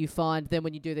them that you find, then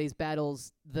when you do these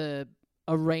battles, the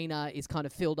arena is kind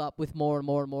of filled up with more and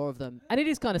more and more of them. And it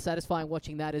is kind of satisfying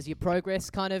watching that as you progress,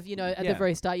 kind of, at the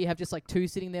very start you have just like two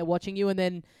sitting there watching you, and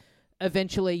then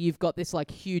eventually you've got this like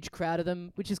huge crowd of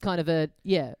them, which is kind of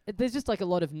there's just like a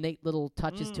lot of neat little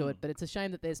touches to it, but it's a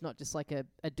shame that there's not just like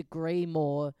a degree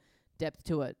more depth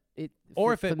to it.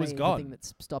 If it was gone, the thing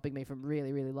that's stopping me from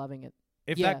really, really loving it.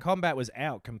 If that combat was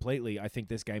out completely, I think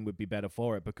this game would be better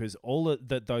for it, because all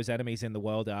those enemies in the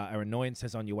world are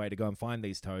annoyances on your way to go and find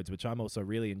these toads, which I'm also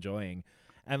really enjoying.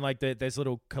 And like there's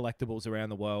little collectibles around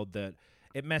the world that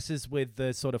it messes with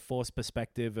the sort of forced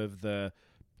perspective of the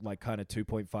like kind of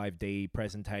 2.5D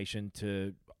presentation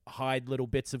to hide little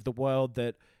bits of the world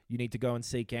that you need to go and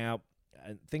seek out,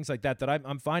 and things like that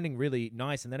I'm finding really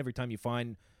nice. And then every time you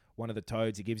find one of the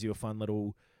toads, he gives you a fun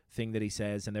little thing that he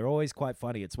says, and they're always quite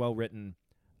funny. It's well written.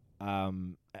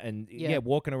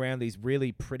 Walking around these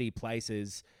really pretty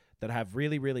places that have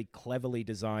really, really cleverly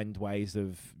designed ways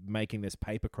of making this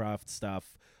papercraft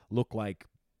stuff look like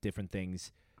different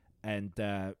things, and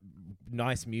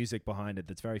nice music behind it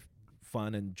that's very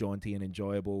fun and jaunty and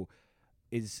enjoyable.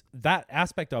 Is that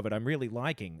aspect of it I'm really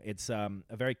liking. It's a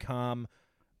very calm,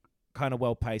 kind of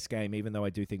well-paced game, even though I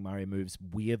do think Mario moves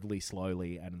weirdly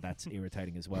slowly, and that's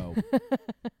irritating as well.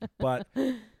 But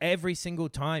every single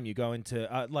time you go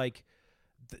into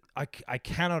I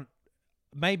cannot.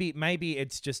 Maybe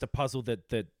it's just a puzzle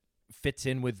that fits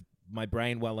in with my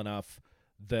brain well enough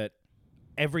that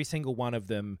every single one of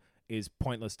them is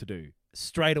pointless to do.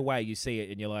 Straight away you see it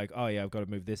and you're like, oh yeah, I've got to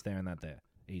move this there and that there.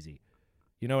 Easy.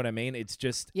 You know what I mean? It's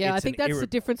just... Yeah, I think that's the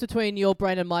difference between your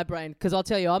brain and my brain, because I'll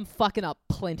tell you, I'm fucking up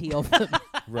plenty of them.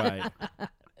 Right.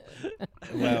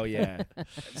 Well, yeah.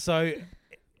 So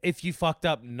if you fucked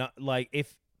up,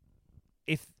 if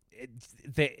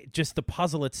just the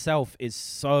puzzle itself is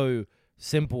so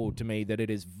simple to me that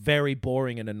it is very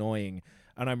boring and annoying,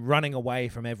 and I'm running away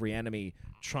from every enemy,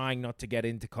 trying not to get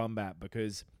into combat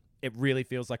because it really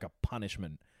feels like a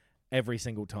punishment. every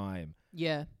single time.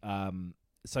 Yeah.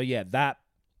 So yeah, that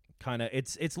kind of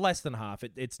it's less than half.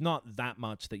 It's not that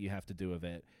much that you have to do with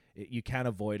it. You can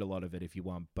avoid a lot of it if you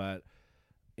want, but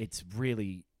it's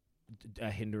really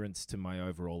a hindrance to my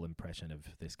overall impression of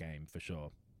this game for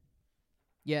sure.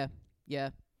 Yeah.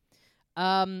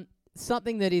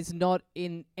 Something that is not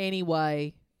in any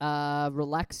way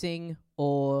relaxing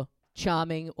or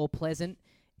charming or pleasant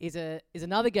is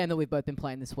another game that we've both been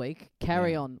playing this week,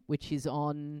 Carry On, which is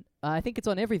on. I think it's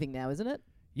on everything now, isn't it?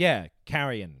 Yeah,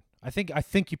 carrion. I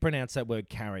think you pronounce that word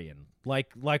carrion,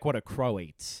 like what a crow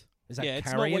eats. Is that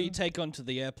It's carrion? not what you take onto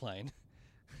the airplane.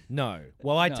 No.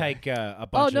 Well, I No. take a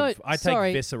bunch no, of... I sorry.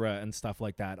 take viscera and stuff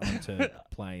like that onto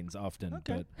planes often.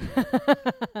 Okay.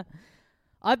 But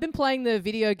I've been playing the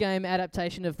video game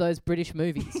adaptation of those British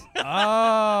movies.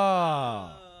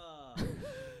 oh,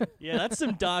 Yeah, that's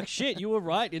some dark shit. You were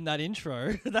right in that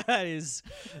intro. That is...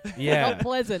 yeah. Not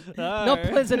pleasant. No. Not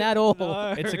pleasant at all.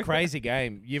 No. It's a crazy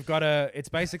game. It's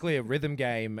basically a rhythm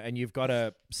game, and you've got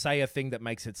to say a thing that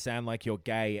makes it sound like you're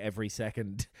gay every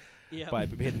second Yep. by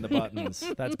hitting the buttons.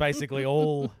 That's basically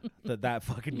all that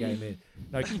fucking game is.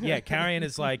 No, yeah, Carrion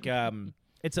is like,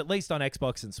 it's at least on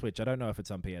Xbox and Switch. I don't know if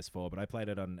it's on PS4, but I played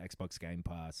it on Xbox Game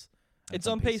Pass. And It's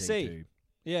on PC. too.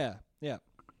 Yeah. Yep.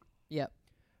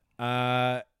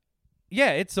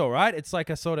 Yeah, it's all right. It's like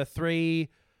a sort of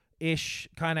 3-ish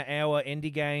kind of hour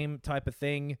indie game type of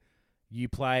thing. You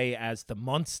play as the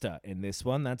monster in this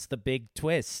one. That's the big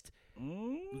twist.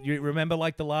 You remember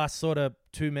like the last sort of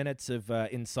 2 minutes of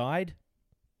Inside?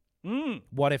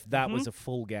 What if that was a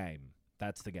full game?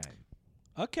 That's the game.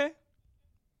 Okay.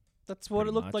 That's what Pretty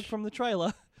it looked much. like from the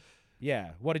trailer.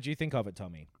 Yeah. What did you think of it,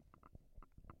 Tommy?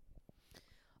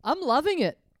 I'm loving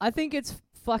it. I think it's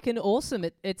fucking awesome.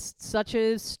 It's such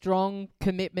a strong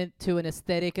commitment to an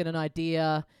aesthetic and an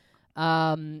idea.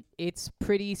 It's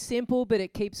pretty simple, but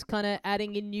it keeps kind of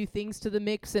adding in new things to the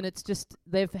mix, and it's just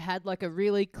they've had like a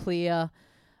really clear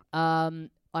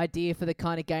idea for the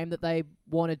kind of game that they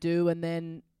want to do, and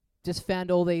then just found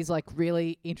all these like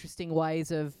really interesting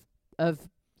ways of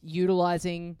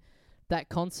utilizing that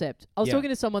concept. I was Yeah. talking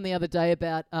to someone the other day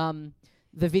about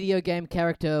the video game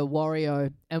character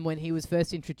Wario, and when he was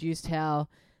first introduced, how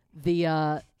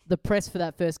the press for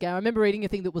that first game. I remember reading a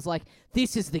thing that was like,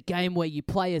 "This is the game where you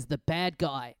play as the bad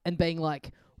guy," and being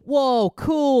like, "Whoa,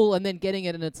 cool!" And then getting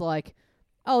it, and it's like,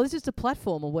 "Oh, this is just a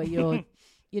platformer where you're,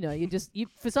 you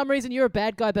for some reason you're a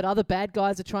bad guy, but other bad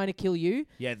guys are trying to kill you."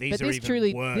 Yeah, these But are this even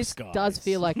truly, worse this guys. does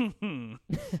feel like,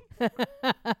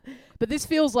 but this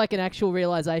feels like an actual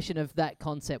realization of that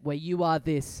concept where you are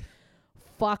this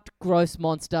fucked, gross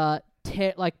monster.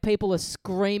 Like people are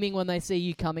screaming when they see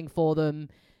you coming for them.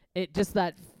 It just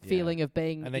that feeling of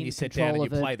being And then in you sit control down and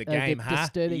you of play a, the of a game, huh?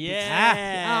 disturbing Yes.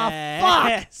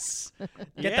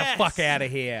 Get the fuck out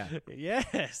of here.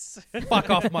 Yes. Fuck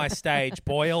off my stage,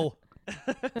 Boyle.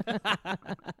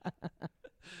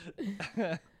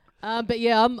 But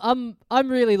yeah, I'm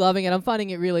really loving it. I'm finding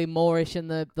it really Moorish in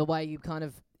the way you kind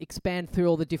of expand through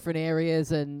all the different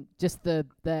areas and just the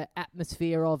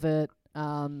atmosphere of it.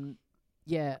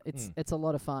 Yeah, it's a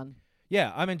lot of fun.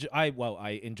 Yeah,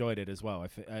 I enjoyed it as well.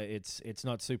 It's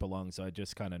not super long, so I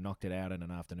just kind of knocked it out in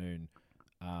an afternoon,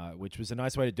 which was a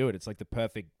nice way to do it. It's like the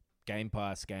perfect Game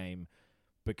Pass game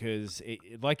because,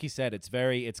 like you said, it's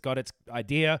got its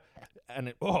idea,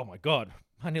 and oh my god,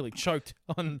 I nearly choked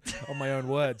on my own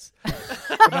words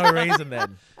for no reason.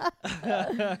 Then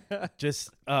just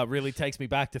really takes me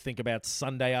back to think about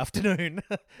Sunday afternoon.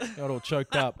 Got all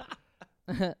choked up,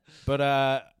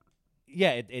 but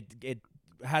yeah, it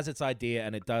has its idea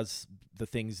and it does the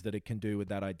things that it can do with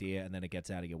that idea, and then it gets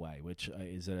out of your way, which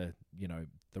is the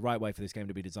right way for this game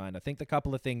to be designed. I think the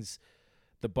couple of things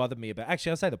that bothered me about, actually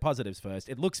I'll say the positives first.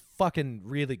 It looks fucking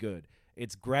really good.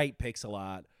 It's great pixel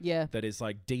art. Yeah. That is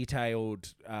like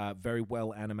detailed, very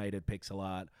well animated pixel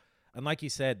art. And like you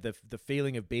said, the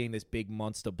feeling of being this big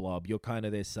monster blob, you're kind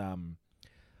of this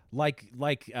like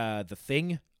the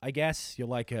Thing, I guess. You're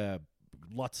like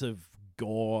lots of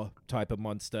gore type of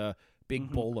monster, big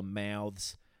ball of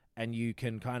mouths, and you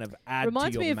can kind of add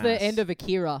Reminds to me your of mass. the end of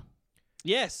Akira,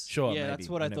 Yes. Sure, Yeah, maybe. that's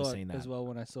what I've I never thought seen that. as well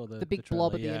when I saw the big trailer,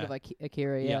 blob at the end of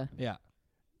Akira. Yeah. Yeah. Yeah.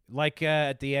 Like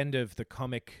at the end of the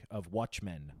comic of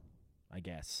Watchmen, I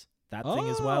guess. That thing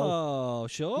as well. Oh,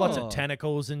 sure. Lots of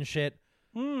tentacles and shit.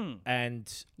 Hmm.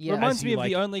 And Yeah. Reminds as me you of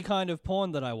the like- only kind of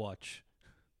porn that I watch.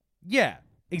 Yeah,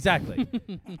 exactly.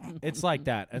 It's like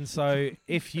that. And so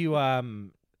if you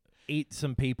eat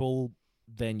some people,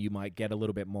 then you might get a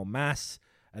little bit more mass.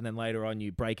 And then later on,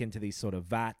 you break into these sort of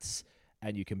vats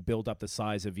and you can build up the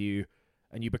size of you.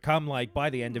 And you become like, by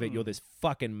the end of it, you're this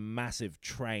fucking massive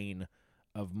train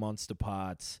of monster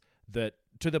parts that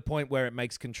to the point where it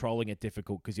makes controlling it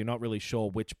difficult because you're not really sure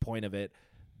which point of it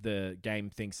the game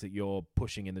thinks that you're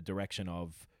pushing in the direction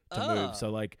of to move. So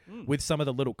like with some of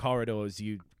the little corridors,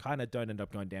 you kind of don't end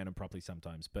up going down them properly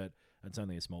sometimes, but it's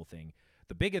only a small thing.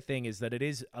 The bigger thing is that it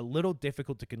is a little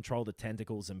difficult to control the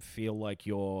tentacles and feel like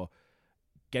you're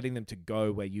getting them to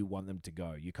go where you want them to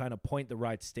go. You kind of point the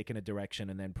right stick in a direction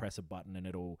and then press a button and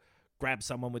it'll grab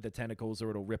someone with the tentacles, or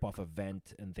it'll rip off a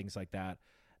vent and things like that.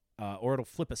 Or it'll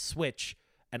flip a switch.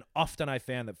 And often I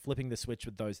found that flipping the switch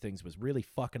with those things was really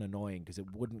fucking annoying because it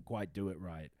wouldn't quite do it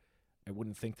right. I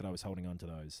wouldn't think that I was holding on to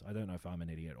those. I don't know if I'm an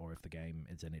idiot or if the game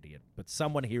is an idiot, but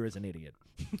someone here is an idiot.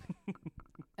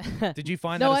 Did you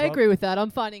find that No, as I well? agree with that. I'm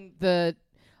finding the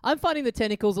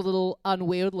tentacles a little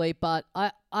unwieldy, but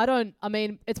I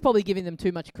mean, it's probably giving them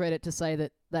too much credit to say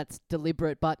that that's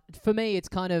deliberate, but for me,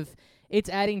 it's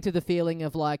adding to the feeling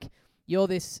of like, you're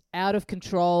this out of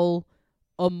control,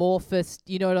 amorphous,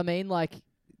 you know what I mean? Like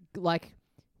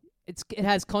it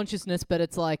has consciousness, but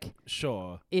it's like,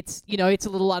 Sure. it's, you know, it's a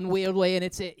little unwieldy, and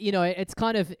it's, you know, it's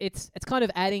kind of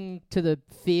adding to the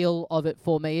feel of it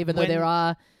for me, even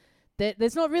though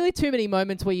there's not really too many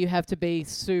moments where you have to be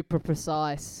super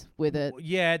precise with it.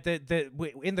 Yeah,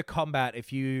 in the combat,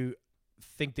 if you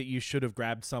think that you should have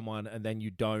grabbed someone and then you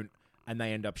don't, and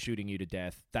they end up shooting you to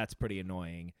death, that's pretty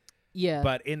annoying. Yeah.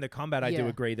 But in the combat, I do Yeah.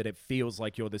 agree that it feels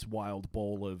like you're this wild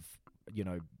ball of, you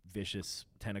know, vicious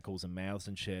tentacles and mouths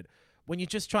and shit. When you're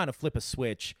just trying to flip a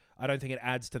switch, I don't think it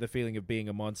adds to the feeling of being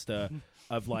a monster,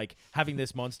 of like having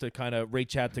this monster kind of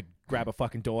reach out to grab a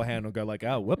fucking door handle and go like,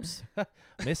 oh, whoops,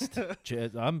 missed.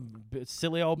 I'm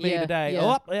silly old me Yeah, today.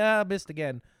 yeah. Oh, yeah, missed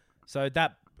again. So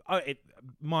that,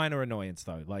 minor annoyance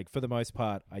though. Like for the most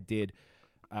part, I did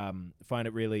find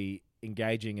it really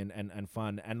engaging and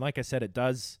fun. And like I said, it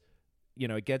does, you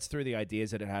know, it gets through the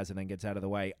ideas that it has and then gets out of the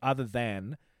way, other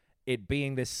than it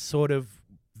being this sort of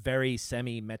very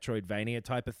semi-Metroidvania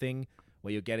type of thing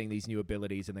where you're getting these new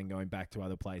abilities and then going back to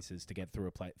other places to get through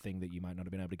a thing that you might not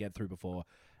have been able to get through before.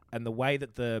 And the way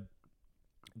that the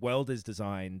world is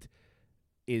designed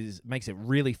makes it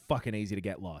really fucking easy to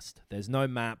get lost. There's no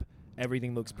map.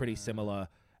 Everything looks pretty similar.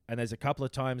 And there's a couple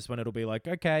of times when it'll be like,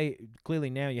 okay,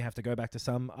 clearly now you have to go back to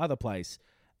some other place.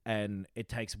 And it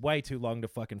takes way too long to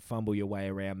fucking fumble your way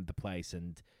around the place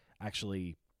and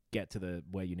actually get to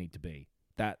where you need to be.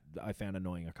 That I found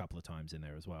annoying a couple of times in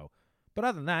there as well. But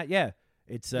other than that, yeah,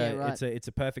 it's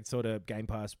a perfect sort of Game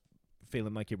Pass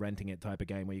feeling like you're renting it type of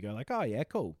game where you go like, oh yeah,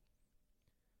 cool.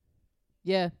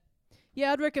 Yeah.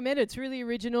 Yeah, I'd recommend it. It's really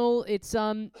original. It's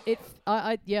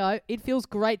it feels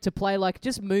great to play, like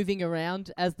just moving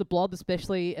around as the Blob,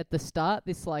 especially at the start.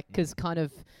 This like cuz kind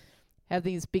of have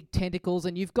these big tentacles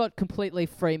and you've got completely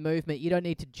free movement. You don't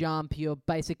need to jump. You're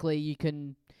basically you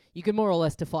can more or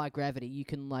less defy gravity. You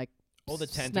can like All the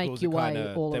snake tentacles your are kind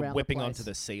way all of around whipping the onto place.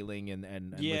 the ceiling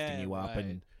and Yeah, lifting you up, right.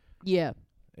 and Yeah.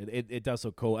 it does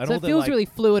look cool. And So all it the, feels like, really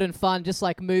fluid and fun, just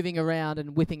like moving around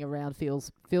and whipping around feels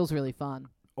really fun.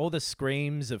 all the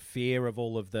screams of fear of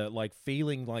all of the like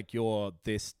feeling like you're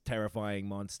this terrifying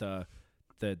monster,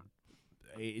 that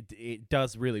it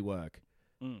does really work.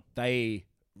 They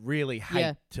really hate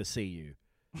Yeah. to see you.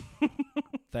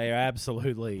 They are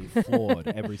absolutely flawed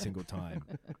every single time.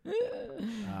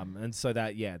 And so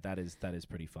that is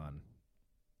pretty fun.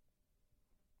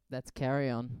 That's Carry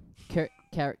On.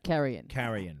 Carrion.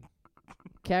 Carrion.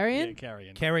 Carrion? Yeah,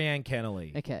 carrying. Carrie-Anne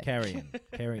Kennelly. Okay.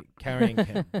 Carrion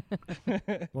Ken.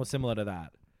 More similar to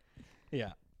that.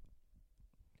 Yeah.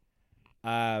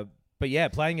 But yeah,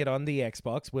 playing it on the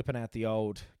Xbox, whipping out the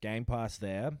old Game Pass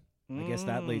there. I guess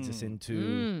that leads us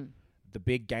into the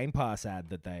big Game Pass ad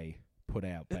that they put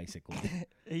out, basically.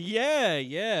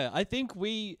 Yeah. I think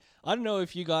I don't know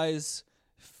if you guys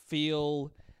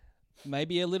feel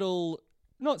maybe a little,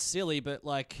 not silly, but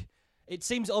like, it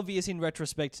seems obvious in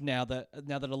retrospect now that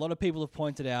a lot of people have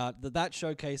pointed out that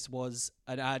showcase was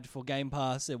an ad for Game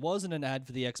Pass. It wasn't an ad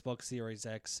for the Xbox Series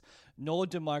X, nor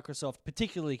do Microsoft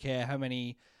particularly care how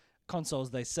many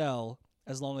consoles they sell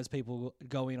as long as people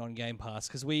go in on Game Pass.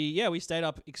 Because we stayed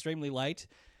up extremely late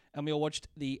and we all watched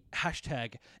the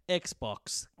hashtag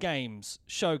Xbox Games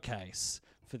Showcase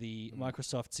for the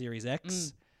Microsoft Series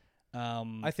X.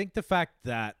 I think the fact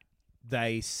that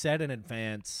they said in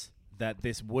advance that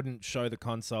this wouldn't show the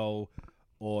console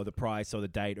or the price or the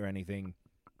date or anything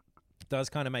does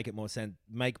kind of make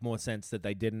more sense that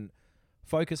they didn't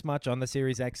focus much on the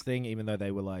Series X thing, even though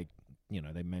they were like, you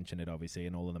know, they mentioned it obviously,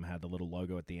 and all of them had the little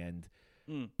logo at the end.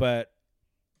 But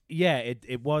yeah,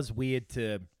 it was weird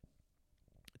to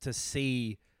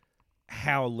see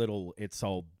how little it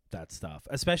sold that stuff,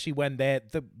 especially when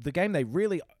the game they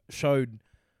really showed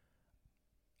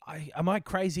Am I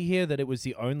crazy here that it was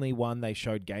the only one they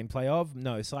showed gameplay of?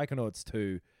 No, Psychonauts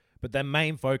 2. But their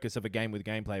main focus of a game with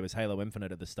gameplay was Halo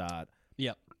Infinite at the start.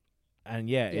 Yep. And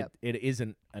it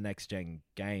isn't a next-gen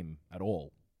game at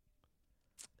all.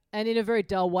 And in a very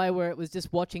dull way where it was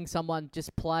just watching someone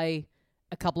just play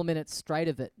a couple of minutes straight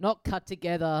of it. Not cut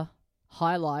together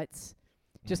highlights,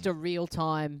 just a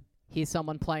real-time, here's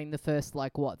someone playing the first,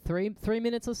 3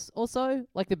 minutes or so?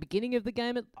 Like the beginning of the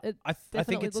game, I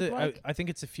think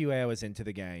it's a few hours into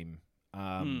the game.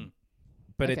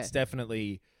 But it's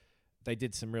definitely... They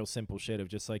did some real simple shit of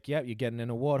just like, you're getting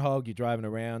in a Warthog, you're driving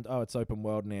around. Oh, it's open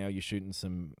world now. You're shooting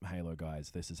some Halo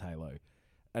guys. This is Halo.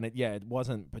 And it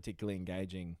wasn't particularly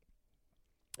engaging.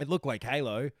 It looked like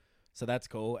Halo, so that's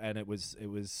cool. And it was,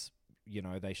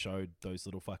 they showed those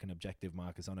little fucking objective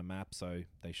markers on a map, so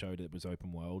they showed it was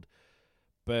open world.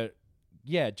 But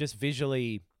yeah, just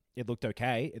visually, it looked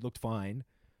okay. It looked fine,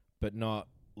 but not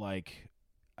like...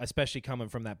 Especially coming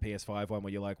from that PS5 one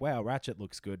where you're like, wow, Ratchet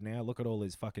looks good now. Look at all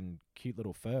his fucking cute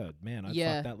little fur. Man, I'd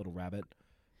fuck that little rabbit.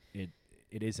 It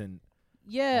isn't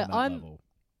on that level.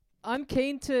 I'm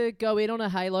keen to go in on a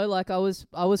Halo. Like I was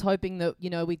hoping that,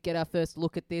 we'd get our first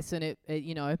look at this and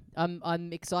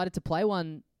I'm excited to play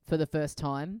one for the first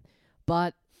time.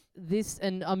 But this,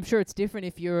 and I'm sure it's different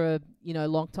if you're a,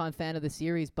 long-time fan of the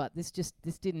series, but this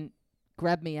didn't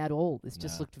grab me at all. This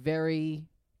just looked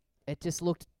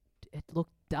it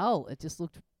looked dull. It just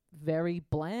looked very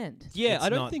bland. Yeah, It's I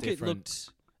don't not think different.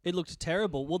 it looked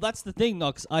terrible. Well, that's the thing,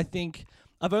 Knox. I think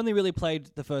I've only really played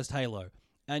the first Halo.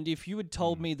 And if you had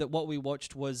told me that what we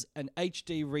watched was an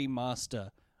HD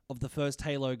remaster of the first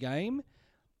Halo game,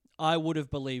 I would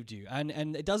have believed you. And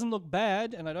it doesn't look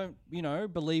bad, and I don't,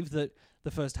 believe that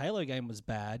the first Halo game was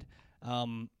bad.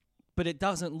 But it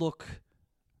doesn't look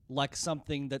like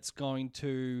something that's going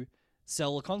to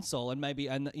sell a console, and maybe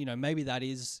that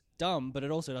is dumb, but it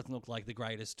also doesn't look like the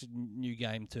greatest new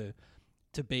game to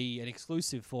be an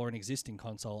exclusive for an existing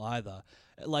console either.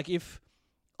 I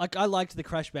liked the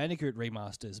Crash Bandicoot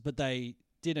remasters, but they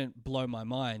didn't blow my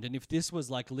mind. And if this was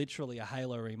like literally a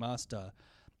Halo remaster,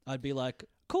 I'd be like,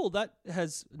 cool, that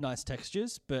has nice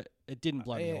textures, but it didn't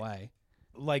blow me away.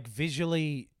 Like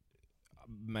visually,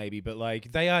 maybe, but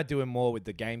like they are doing more with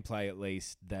the gameplay at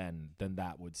least than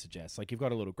that would suggest. Like you've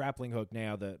got a little grappling hook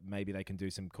now that maybe they can do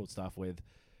some cool stuff with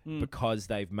because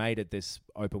they've made it this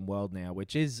open world now,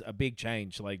 which is a big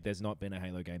change. Like there's not been a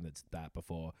Halo game that's that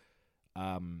before.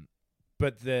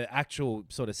 But the actual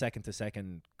sort of second to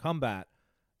second combat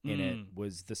in it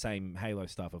was the same Halo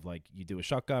stuff of like you do a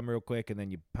shotgun real quick and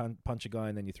then you punch a guy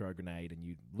and then you throw a grenade and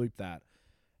you loop that.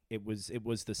 It was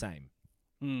the same.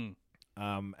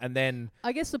 And then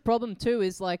I guess the problem too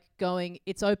is like going,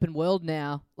 it's open world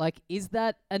now. Like, is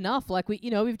that enough? Like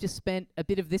we've just spent a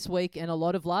bit of this week and a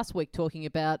lot of last week talking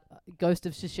about Ghost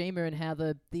of Tsushima and how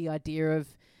the idea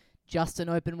of just an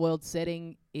open world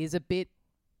setting is a bit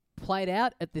played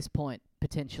out at this point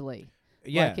potentially.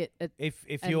 Yeah, like if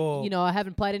and, you're I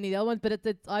haven't played any of the other ones, but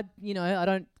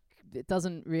it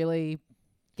doesn't really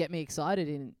get me excited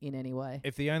in any way.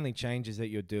 If the only change is that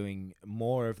you're doing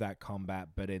more of that combat,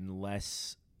 but in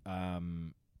less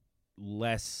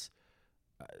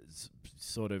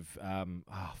sort of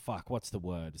what's the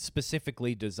word?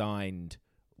 Specifically designed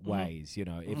ways.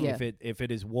 If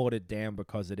it is watered down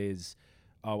because it is,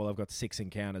 I've got 6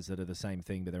 encounters that are the same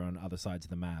thing, but they're on other sides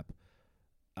of the map.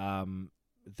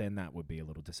 Then that would be a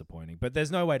little disappointing. But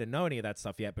there's no way to know any of that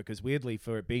stuff yet because weirdly,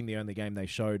 for it being the only game they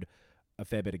showed a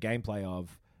fair bit of gameplay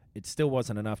of, it still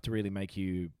wasn't enough to really make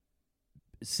you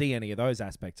see any of those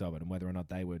aspects of it and whether or not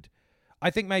they would. I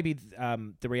think maybe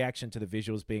the reaction to the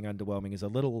visuals being underwhelming is a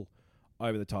little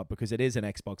over the top because it is an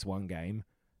Xbox One game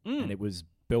and it was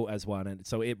built as one, and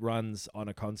so it runs on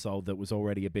a console that was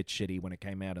already a bit shitty when it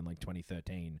came out in like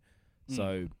 2013.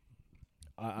 So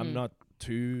I'm not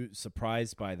too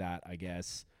surprised by that, I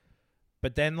guess.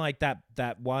 But then like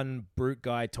that one brute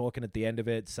guy talking at the end of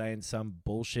it saying some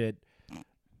bullshit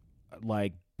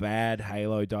like bad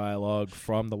Halo dialogue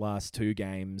from the last 2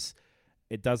 games.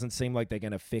 It doesn't seem like they're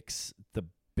going to fix the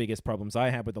biggest problems I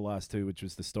had with the last 2, which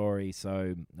was the story.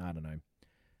 So I don't know.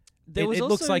 It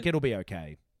looks like it'll be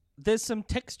okay. There's some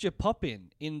texture pop in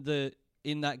that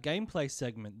gameplay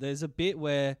segment. There's a bit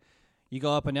where you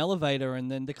go up an elevator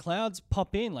and then the clouds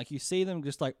pop in. Like you see them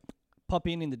just like pop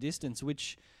in the distance,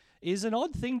 which is an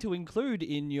odd thing to include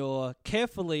in your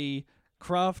carefully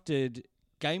crafted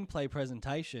gameplay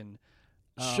presentation.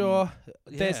 Sure,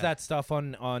 there's that stuff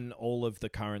on all of the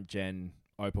current gen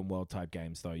open world type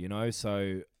games though,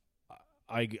 so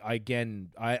I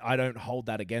don't hold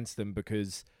that against them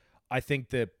because I think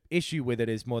the issue with it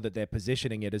is more that they're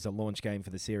positioning it as a launch game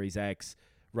for the Series X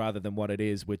rather than what it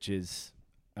is, which is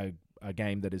a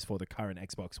game that is for the current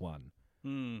Xbox One.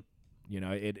 You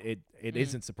know, it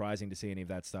isn't surprising to see any of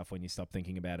that stuff when you stop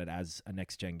thinking about it as a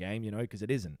next-gen game, you know, because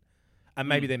it isn't. And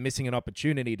maybe they're missing an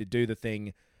opportunity to do the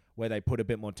thing where they put a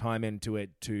bit more time into it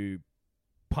to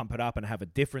pump it up and have a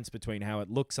difference between how it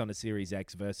looks on a Series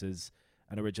X versus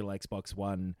an original Xbox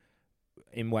One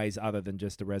in ways other than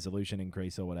just a resolution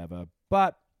increase or whatever.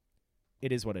 But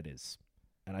it is what it is.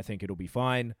 And I think it'll be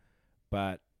fine.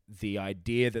 But the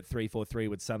idea that 343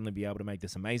 would suddenly be able to make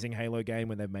this amazing Halo game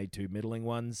when they've made 2 middling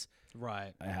ones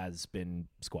has been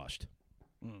squashed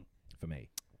for me.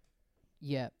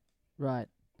 Yeah, right.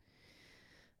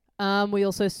 We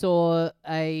also saw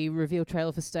a reveal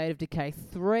trailer for State of Decay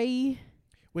 3.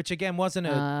 Which, again, wasn't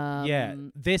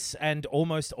this and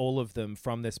almost all of them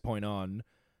from this point on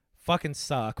fucking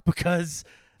suck because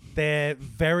they're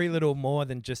very little more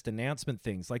than just announcement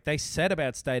things. Like, they said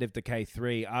about State of Decay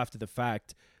 3 after the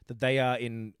fact that they are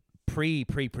in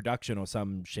pre-production or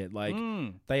some shit. Like,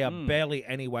 they are barely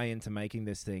any way into making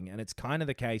this thing. And it's kind of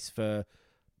the case for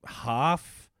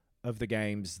half of the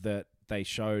games that they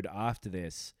showed after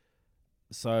this.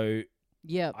 So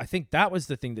I think that was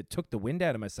the thing that took the wind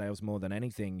out of my sails more than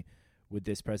anything with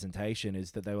this presentation,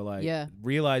 is that they were like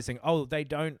realizing, they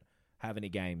don't have any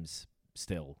games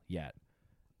still yet.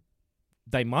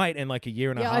 They might in like a year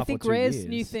and a half I think or 2 years. I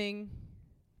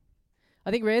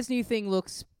think Rare's new thing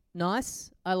looks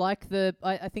nice. I like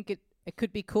I think it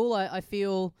could be cool. I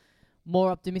feel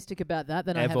more optimistic about that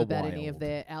than I have about any of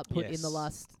their output in the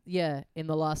last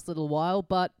little while.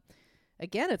 But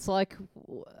again, it's like,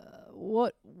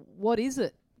 what is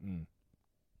it?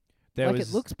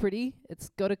 It looks pretty. It's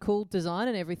got a cool design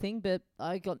and everything, but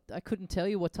I couldn't tell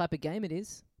you what type of game it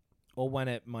is. Or when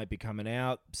it might be coming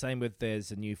out. Same with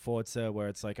there's a new Forza where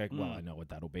it's like, I know what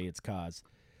that'll be. It's cars.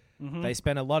 They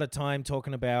spent a lot of time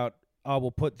talking about,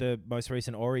 we'll put the most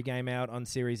recent Ori game out on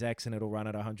Series X and it'll run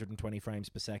at 120 frames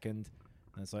per second.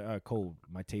 And it's like, oh, cool.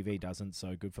 My TV doesn't,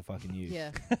 so good for fucking you.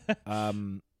 Yeah.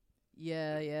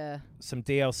 Yeah. Some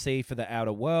DLC for the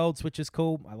Outer Worlds, which is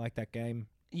cool. I like that game.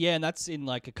 Yeah, and that's in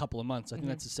like a couple of months. I think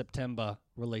that's a September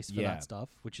release for that stuff,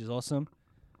 which is awesome.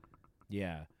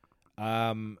 Yeah.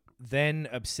 Then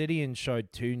Obsidian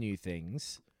showed 2 new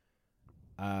things.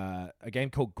 A game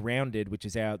called Grounded, which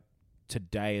is out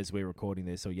today as we're recording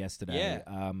this, or yesterday.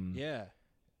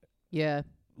 Yeah.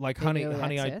 Like Honey,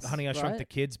 I Shrunk the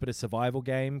Kids, but a survival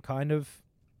game, kind of.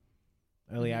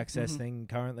 Early access thing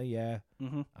currently, yeah.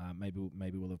 Maybe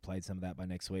we'll have played some of that by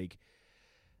next week.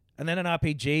 And then an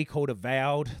RPG called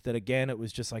Avowed that, again, it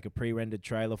was just like a pre-rendered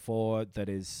trailer for.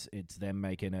 It's them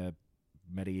making a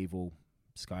medieval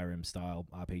Skyrim-style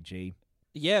RPG.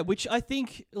 Yeah, which I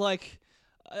think,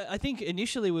 I think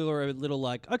initially we were a little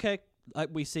like, okay,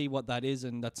 we see what that is,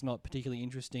 and that's not particularly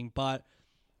interesting. But,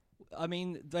 I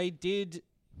mean, they did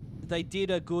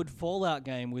a good Fallout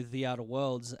game with the Outer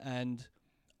Worlds, and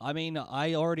I mean,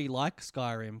 I already like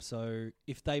Skyrim, so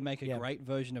if they make a great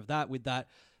version of that with that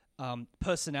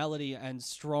personality and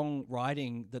strong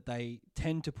writing that they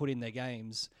tend to put in their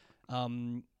games,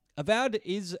 Avowed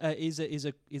is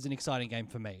an exciting game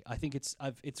for me. I think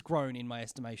it's grown in my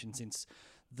estimation since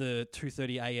the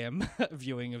 2:30 a.m.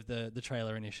 viewing of the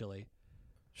trailer initially.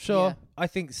 Sure, Yeah. I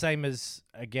think same as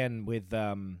again with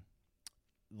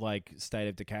like State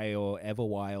of Decay or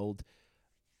Everwild.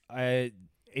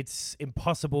 It's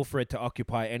impossible for it to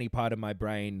occupy any part of my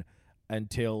brain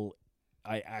until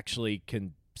I actually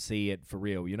can see it for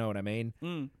real. You know what I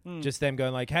mean? Just them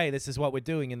going like, hey, this is what we're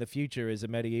doing in the future is a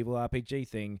medieval RPG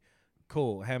thing.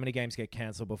 Cool. How many games get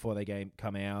cancelled before they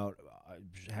come out?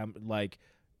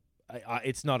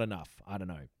 It's not enough. I don't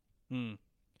know.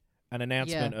 An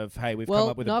announcement of, hey, we've come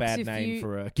up with Knox, a bad name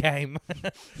for a game.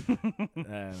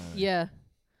 Yeah.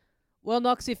 Well,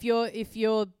 Knox, if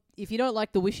you don't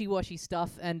like the wishy-washy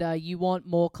stuff and you want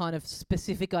more kind of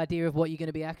specific idea of what you're going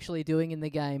to be actually doing in the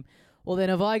game, well, then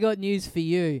have I got news for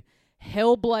you.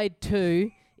 Hellblade 2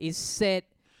 is set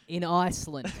in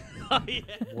Iceland.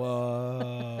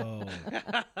 Whoa.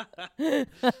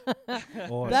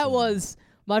 Awesome. That was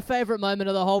my favorite moment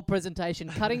of the whole presentation,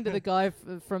 cutting to the guy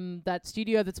from that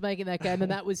studio that's making that game,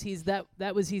 and that was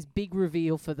his big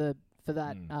reveal for that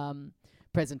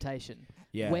presentation.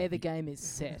 Yeah. Where the game is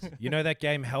set. You know that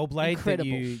game Hellblade Incredible.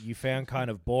 that you found kind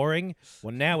of boring?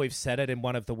 Well, now we've set it in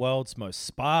one of the world's most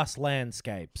sparse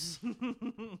landscapes.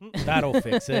 That'll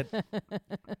fix it.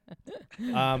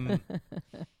 Yeah,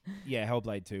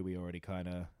 Hellblade 2, we already kind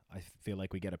of, I feel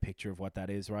like we get a picture of what that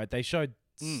is, right? They showed,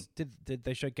 did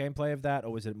they show gameplay of that,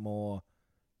 or was it more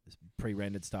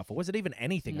pre-rendered stuff, or was it even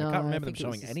anything? No, I can't remember them think it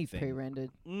was showing just anything. Pre-rendered.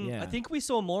 Yeah. I think we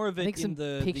saw more of I it think in some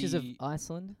the pictures of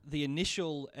Iceland. the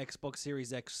initial Xbox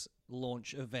Series X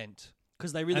launch event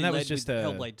because they really And that led was just with a-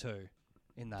 Hellblade 2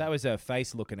 in that. That was her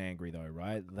face looking angry, though,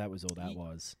 right? That was all that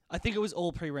was. I think it was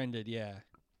all pre-rendered, yeah.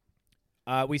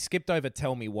 We skipped over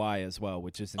Tell Me Why as well,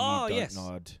 which is the Oh, new yes.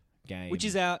 Nod game. Which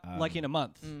is out like in a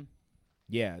month.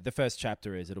 Yeah, the first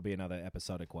chapter is. It'll be another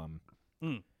episodic one.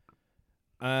 Mm.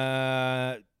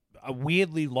 A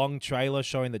weirdly long trailer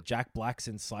showing the Jack Blacks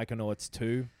in Psychonauts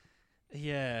 2,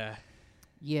 Yeah.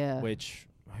 Yeah. which,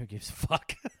 who gives a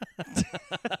fuck?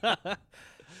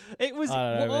 It was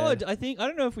I don't know, odd. man. I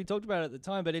don't know if we talked about it at the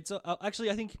time, but it's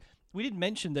actually I think we did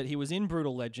mention that he was in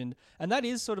Brutal Legend, and that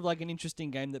is sort of like an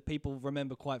interesting game that people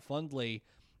remember quite fondly,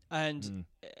 and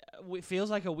it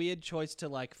feels like a weird choice to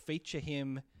like feature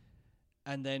him,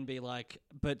 and then be like,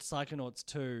 but Psychonauts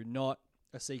 2, not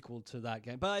a sequel to that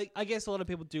game. But I guess a lot of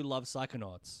people do love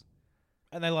Psychonauts.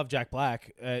 And they love Jack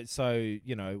Black, so,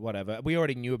 you know, whatever. We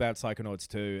already knew about Psychonauts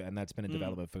 2, and that's been in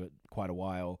development for quite a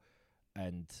while.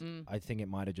 And I think it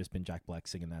might have just been Jack Black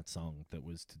singing that song that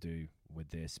was to do with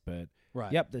this. But,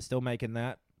 Right. yep, they're still making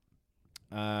that.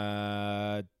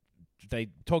 They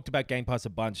talked about Game Pass a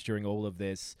bunch during all of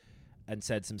this and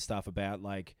said some stuff about,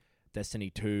 like, Destiny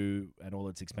 2 and all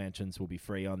its expansions will be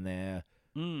free on there.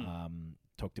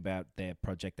 Talked about their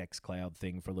Project X Cloud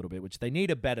thing for a little bit, which they need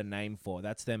a better name for.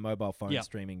 That's their mobile phone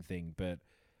streaming thing, but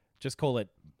just call it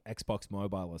Xbox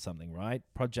Mobile or something, right?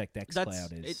 Project X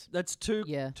Cloud is. That's too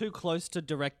Yeah. too close to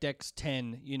DirectX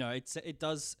 10. You know, it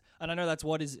does, and I know that's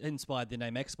what is inspired the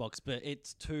name Xbox, but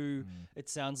it's too. It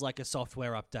sounds like a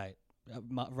software update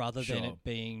rather than Sure. it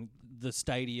being the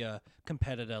Stadia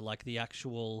competitor, like the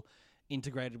actual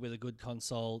integrated with a good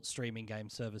console streaming game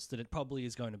service that it probably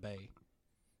is going to be.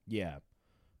 Yeah.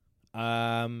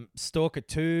 Stalker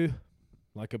 2,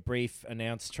 like a brief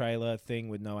announced trailer thing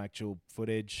with no actual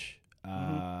footage.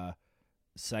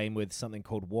 Same with something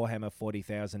called Warhammer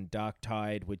 40,000 Dark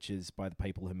Tide, which is by the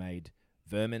people who made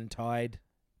Vermintide.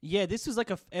 Yeah, this was like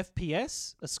a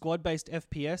FPS, a squad-based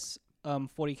FPS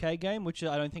 40k game, which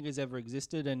I don't think has ever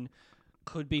existed and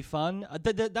could be fun.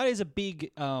 That is a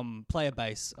big player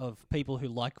base of people who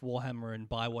like Warhammer and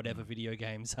buy whatever video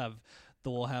games have the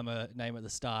Warhammer name at the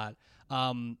start.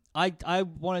 I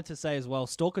wanted to say as well,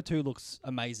 Stalker 2 looks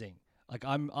amazing. Like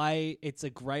it's a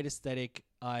great aesthetic.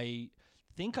 I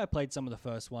think I played some of the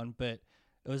first one, but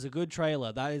it was a good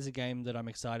trailer. That is a game that I'm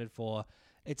excited for.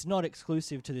 It's not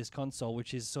exclusive to this console,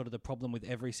 which is sort of the problem with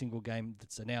every single game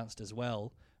that's announced as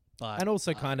well. But And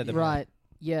also kind of the... Right.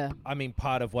 Yeah. I mean,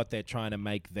 part of what they're trying to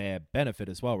make their benefit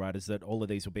as well, right, is that all of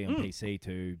these will be on PC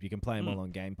too. You can play them all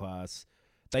on Game Pass.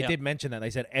 They did mention that. They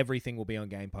said everything will be on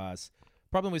Game Pass.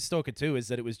 Problem with Stalker 2 is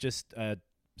that it was just a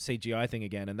CGI thing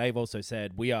again, and they've also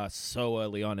said, we are so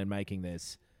early on in making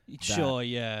this. sure,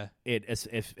 yeah.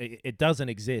 It doesn't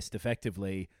exist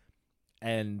effectively,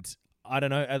 and I don't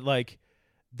know, like,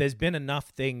 there's been enough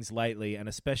things lately, and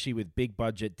especially with big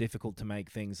budget, difficult to make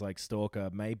things like Stalker,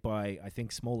 made by, I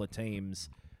think, smaller teams.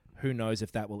 Who knows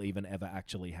if that will even ever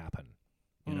actually happen,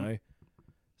 you know?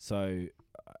 So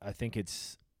I think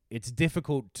it's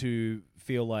difficult to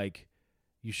feel like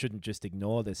you shouldn't just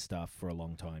ignore this stuff for a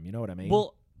long time. You know what I mean?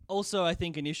 Well, also, I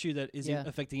think an issue that is Yeah.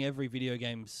 affecting every video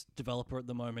games developer at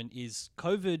the moment is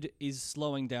COVID is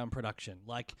slowing down production.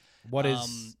 Like, what's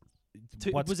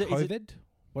was it- is COVID? it-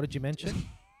 What did you mention?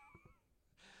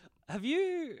 have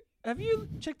you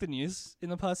checked the news in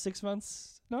the past 6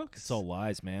 months, Nox? It's all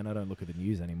lies, man. I don't look at the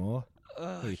news anymore.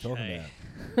 What are you talking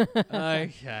about?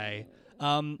 Okay.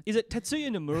 Is it Tetsuya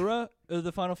Nomura,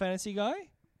 the Final Fantasy guy?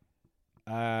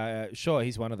 Sure,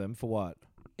 he's one of them. For what?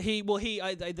 He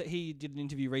did an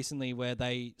interview recently where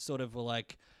they sort of were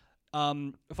like,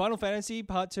 Final Fantasy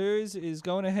Part 2 is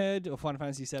going ahead, or Final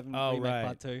Fantasy 7 Remake right.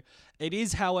 Part 2. It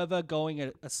is, however, going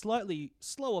at a slightly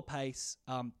slower pace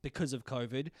because of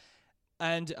COVID.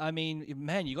 And, I mean,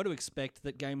 man, you got to expect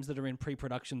that games that are in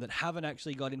pre-production that haven't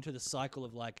actually got into the cycle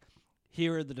of, like,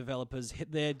 here are the developers,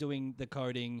 they're doing the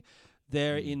coding,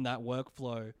 they're in that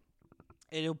workflow,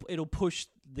 it'll push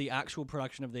the actual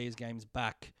production of these games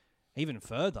back even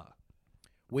further.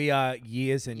 We are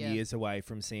years and Yeah. years away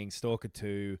from seeing Stalker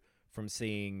 2, from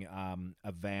seeing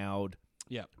Avowed,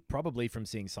 Yeah. probably from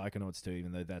seeing Psychonauts 2,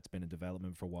 even though that's been in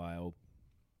development for a while.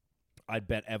 I'd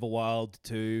bet Everwild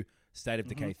 2, State of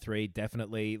Decay 3,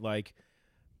 definitely. Like,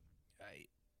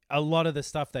 a lot of the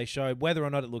stuff they showed, whether or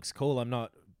not it looks cool, I'm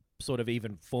not sort of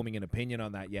even forming an opinion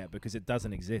on that yet, because it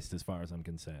doesn't exist as far as I'm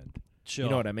concerned. Sure. You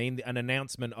know what I mean? An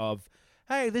announcement of,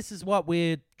 hey, this is what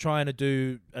we're trying to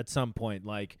do at some point.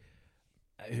 Like,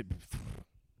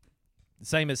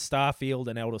 Same as Starfield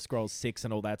and Elder Scrolls 6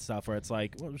 and all that stuff, where it's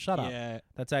like, well, shut Yeah. up.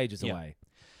 That's ages Yeah. away.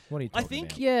 What are you I talking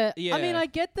think about? Yeah. Yeah. I mean, I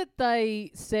get that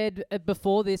they said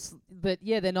before this that,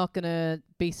 they're not going to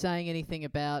be saying anything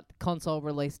about console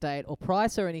release date or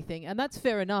price or anything, and that's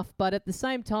fair enough. But at the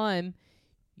same time,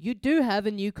 you do have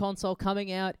a new console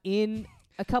coming out in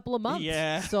a couple of months.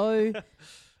 Yeah. So,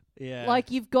 Yeah.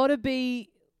 like, you've got to be...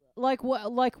 Like,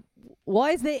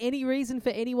 why is there any reason for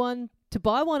anyone to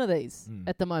buy one of these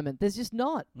at the moment? There's just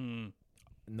not.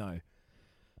 No.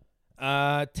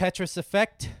 Tetris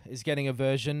Effect is getting a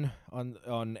version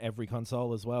on every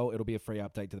console as well. It'll be a free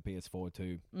update to the PS4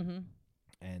 too. Mm-hmm.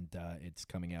 And it's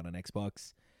coming out on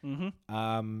Xbox.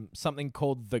 Mm-hmm. Something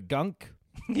called The Gunk,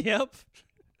 Yep.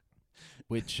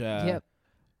 which Yep.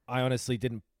 I honestly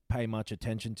didn't pay much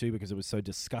attention to because I was so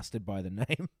disgusted by the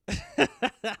name.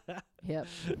 Yep.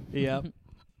 Yep.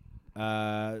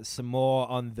 Some more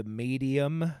on The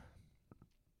Medium.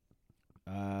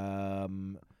 A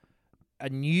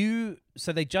new...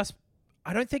 So they just...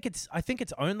 I think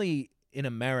it's only in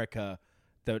America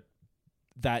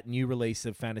that new release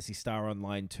of Phantasy Star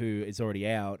Online 2 is already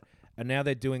out. And now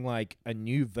they're doing like a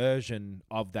new version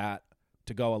of that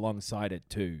to go alongside it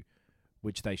too,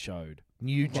 which they showed.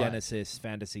 New Genesis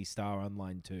Phantasy Star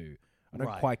Online 2. I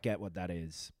don't quite get what that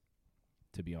is,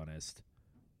 to be honest.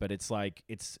 But it's like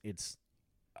it's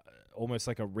almost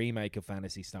like a remake of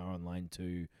Phantasy Star Online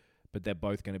 2, but they're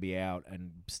both going to be out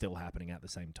and still happening at the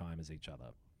same time as each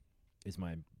other, is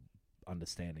my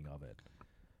understanding of it.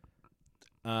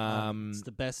 It's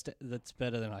the best. That's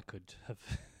better than I could have.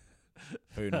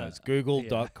 Who knows?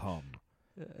 Google.com.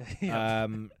 Yep.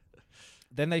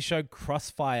 Then they showed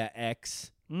Crossfire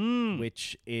X,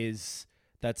 which is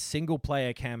that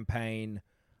single-player campaign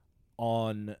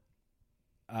on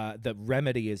that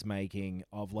Remedy is making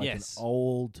of like an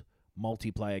old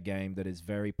multiplayer game that is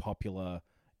very popular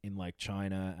in like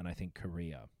China and I think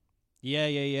Korea.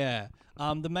 Yeah.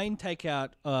 The main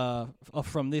takeout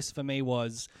from this for me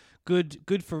was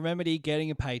good for Remedy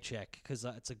getting a paycheck because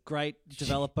it's a great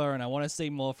developer and I want to see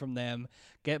more from them.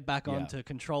 Get back onto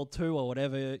Control 2 or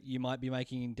whatever you might be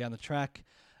making down the track.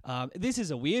 This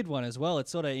is a weird one as well.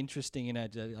 It's sort of interesting in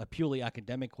a purely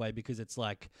academic way because it's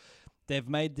like they've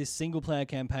made this single-player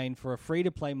campaign for a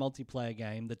free-to-play multiplayer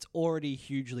game that's already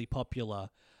hugely popular,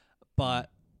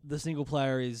 but the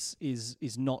single-player is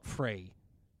not free.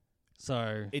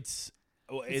 So It's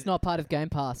not part of Game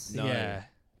Pass. No. Yeah.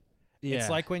 It's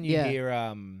like when you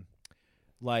hear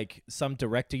like some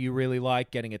director you really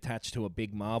like getting attached to a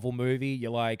big Marvel movie.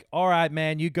 You're like, all right,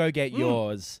 man, you go get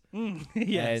yours.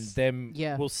 Yes. And then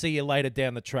Yeah. we'll see you later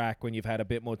down the track when you've had a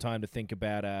bit more time to think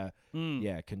about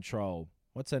Control.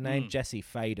 What's her name? Jesse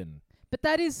Faden. But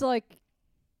that is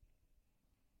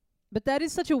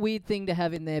such a weird thing to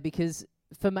have in there because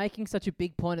for making such a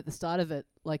big point at the start of it,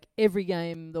 like every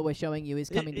game that we're showing you is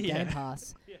coming to Game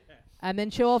Pass. And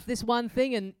then show off this one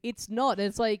thing and it's not.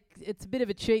 It's like it's a bit of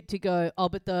a cheat to go, oh,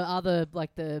 but the other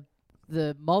like the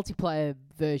multiplayer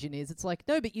version is. It's like,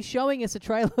 no, but you're showing us a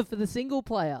trailer for the single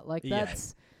player. Like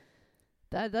that's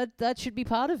that should be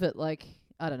part of it. Like,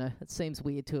 I don't know. It seems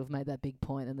weird to have made that big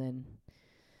point and then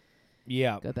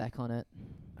go back on it.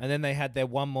 And then they had their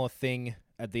one more thing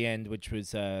at the end, which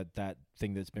was that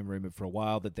thing that's been rumored for a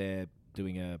while that they're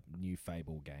doing a new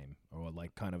Fable game or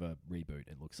like kind of a reboot,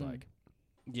 it looks like.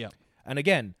 Yeah. And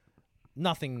again,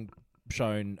 nothing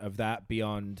shown of that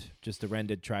beyond just a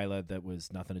rendered trailer that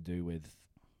was nothing to do with,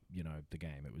 the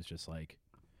game. It was just like,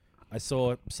 I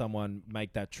saw someone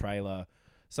make that trailer.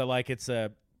 So like it's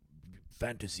a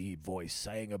fantasy voice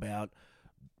saying about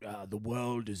the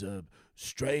world is a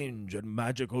strange and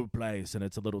magical place. And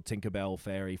it's a little Tinkerbell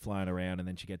fairy flying around and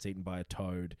then she gets eaten by a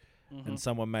toad. And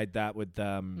someone made that with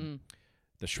the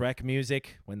Shrek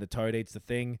music when the toad eats the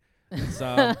thing.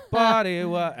 Somebody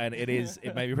and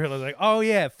it made me realize like, oh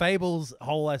yeah, Fable's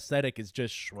whole aesthetic is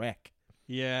just Shrek.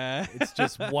 Yeah. It's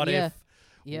just what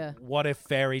if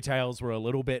fairy tales were a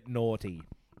little bit naughty.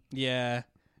 Yeah.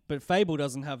 But Fable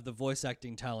doesn't have the voice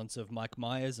acting talents of Mike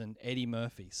Myers and Eddie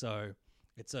Murphy, so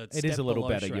it is a little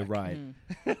better, Shrek. you're right.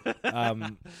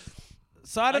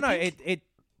 So I don't know,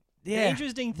 The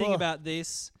interesting thing about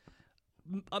this,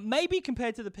 maybe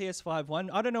compared to the PS5 one,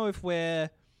 I don't know if we're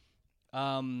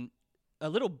a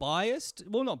little biased.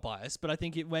 Well, not biased, but I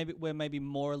think we're maybe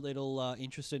more a little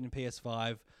interested in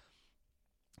PS5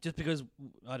 just because,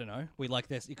 I don't know, we like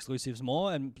their exclusives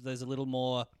more and there's a little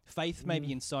more faith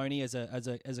maybe in Sony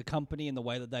as a company in the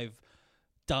way that they've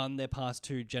done their past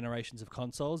two generations of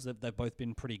consoles. They've both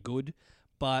been pretty good.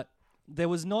 But there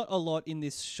was not a lot in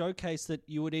this showcase that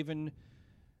you would even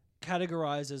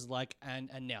categorize as like an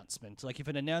announcement. Like if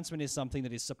an announcement is something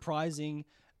that is surprising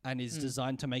and is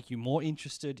designed to make you more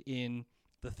interested in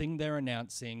the thing they're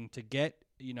announcing, to get,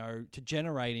 to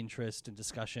generate interest and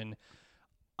discussion.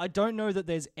 I don't know that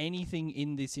there's anything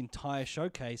in this entire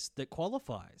showcase that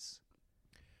qualifies.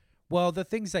 Well, the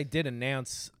things they did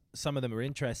announce, some of them are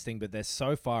interesting, but they're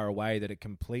so far away that it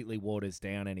completely waters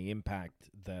down any impact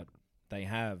that they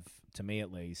have, to me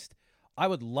at least. I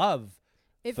would love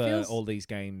for all these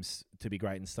games to be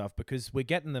great and stuff because we're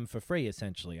getting them for free,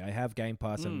 essentially. I have Game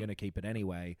Pass. I'm going to keep it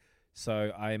anyway.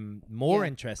 So I'm more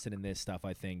interested in this stuff,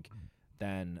 I think,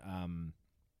 than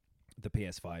the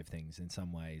PS5 things in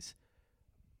some ways.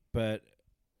 But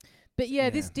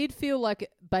yeah, this did feel like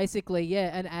basically,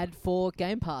 an ad for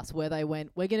Game Pass where they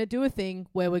went, we're going to do a thing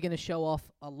where we're going to show off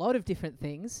a lot of different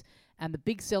things. And the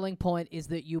big selling point is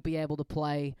that you'll be able to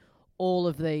play all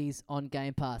of these on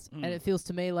Game Pass. And it feels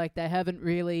to me like they haven't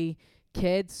really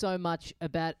cared so much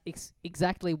about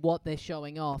exactly what they're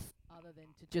showing off other than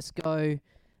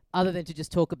to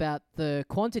just talk about the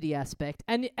quantity aspect.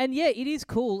 And yeah, it is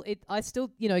cool. I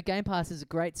still, Game Pass is a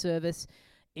great service.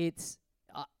 It's,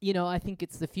 I think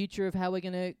it's the future of how we're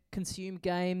going to consume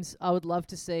games. I would love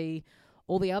to see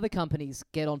all the other companies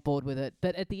get on board with it.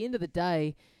 But at the end of the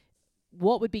day,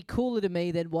 what would be cooler to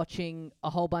me than watching a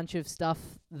whole bunch of stuff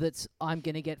that's I'm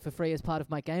going to get for free as part of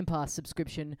my Game Pass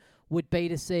subscription would be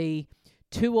to see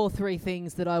 2 or 3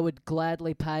 things that I would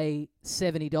gladly pay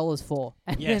 $70 for.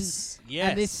 And yes.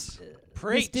 And this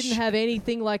didn't have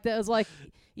anything like that. I was like,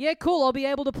 yeah, cool, I'll be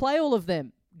able to play all of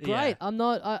them. Great.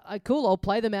 Yeah. Cool, I'll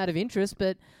play them out of interest,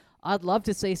 but I'd love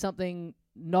to see something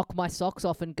knock my socks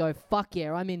off and go, fuck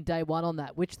yeah, I'm in day one on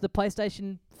that, which the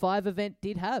PlayStation 5 event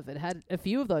did have. It had a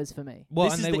few of those for me. Well,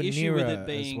 this and is they the were issue with nearer it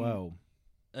being as well.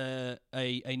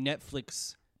 A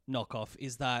Netflix knockoff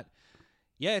is that,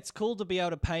 it's cool to be able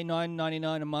to pay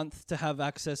 $9.99 a month to have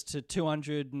access to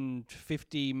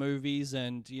 250 movies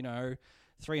and,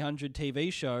 300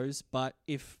 TV shows, but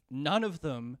if none of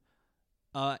them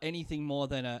are anything more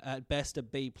than at best a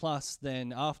B+,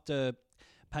 then after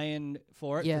paying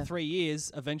for it for 3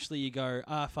 years, eventually you go,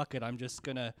 fuck it, I'm just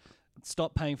going to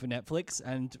stop paying for Netflix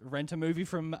and rent a movie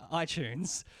from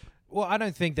iTunes. Well, I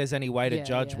don't think there's any way to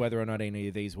judge whether or not any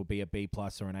of these will be a B+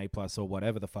 or an A+ or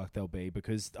whatever the fuck they'll be,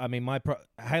 because, I mean,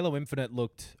 Halo Infinite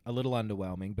looked a little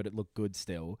underwhelming, but it looked good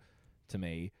still to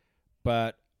me.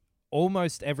 But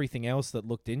almost everything else that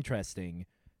looked interesting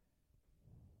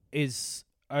is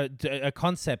a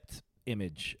concept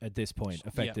image at this point,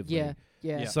 effectively.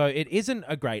 Yeah. So it isn't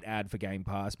a great ad for Game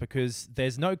Pass because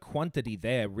there's no quantity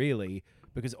there, really,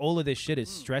 because all of this shit is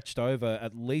stretched over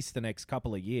at least the next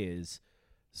couple of years.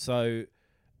 So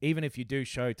even if you do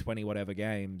show 20 whatever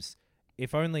games,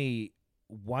 if only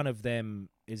one of them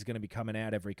is going to be coming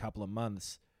out every couple of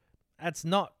months, that's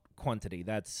not quantity.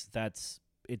 That's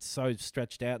it's so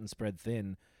stretched out and spread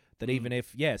thin that even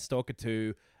if, Stalker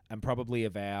 2 and probably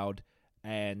Avowed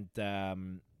and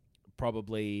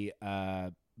probably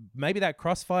maybe that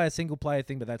Crossfire single player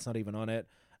thing, but that's not even on it,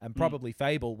 and probably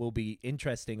Fable will be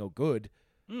interesting or good.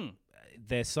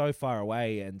 They're so far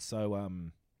away and so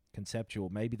conceptual.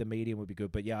 Maybe the medium would be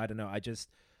good, but I don't know.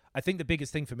 I think the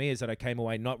biggest thing for me is that I came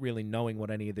away not really knowing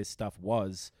what any of this stuff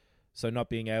was, so not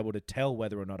being able to tell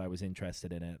whether or not I was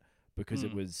interested in it because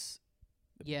it was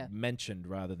mentioned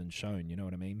rather than shown. You know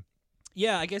what I mean?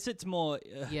 Yeah, I guess it's more.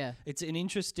 It's an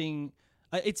interesting.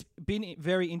 It's been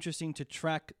very interesting to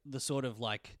track the sort of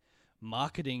like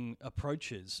marketing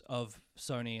approaches of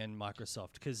Sony and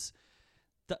Microsoft because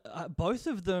both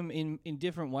of them in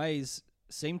different ways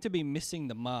seem to be missing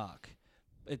the mark.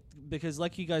 Because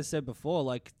like you guys said before,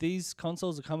 like these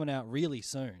consoles are coming out really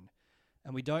soon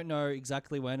and we don't know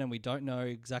exactly when and we don't know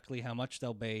exactly how much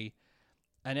they'll be,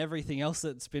 and everything else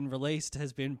that's been released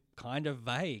has been kind of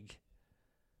vague.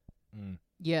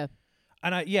 Yeah.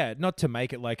 And not to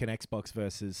make it like an Xbox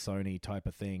versus Sony type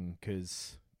of thing,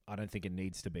 because I don't think it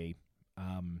needs to be.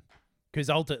 Because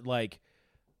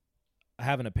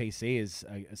having a PC is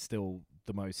still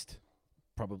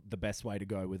probably the best way to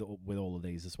go with all of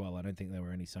these as well. I don't think there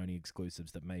were any Sony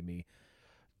exclusives that made me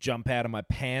jump out of my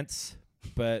pants,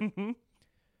 but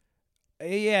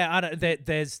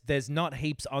there's not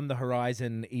heaps on the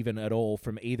horizon even at all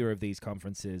from either of these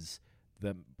conferences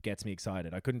that gets me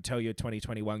excited. I couldn't tell you a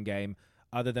 2021 game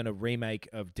other than a remake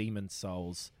of Demon's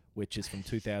Souls, which is from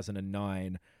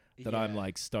 2009, that I'm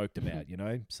like stoked about,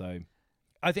 So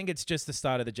I think it's just the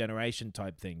start of the generation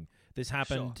type thing. This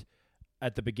happened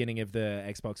at the beginning of the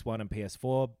Xbox One and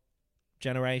PS4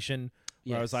 generation,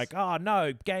 where I was like, oh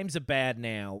no, games are bad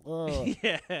now.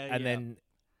 And then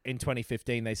in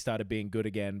 2015, they started being good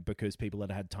again because people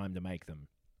had time to make them.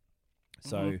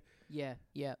 So yeah.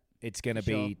 it's going to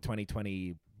be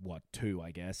 2022,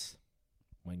 I guess.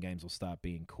 when games will start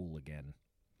being cool again.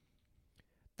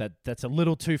 That's a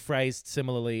little too phrased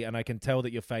similarly, and I can tell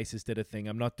that your faces did a thing.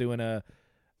 I'm not doing a...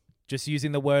 Just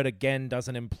using the word again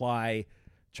doesn't imply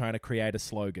trying to create a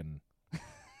slogan.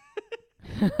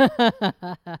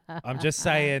 I'm just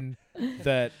saying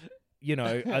that,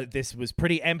 this was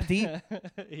pretty empty.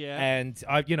 Yeah. And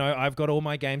I've got all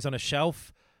my games on a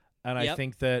shelf, and I Yep.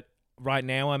 think that right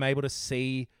now I'm able to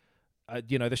see,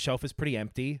 the shelf is pretty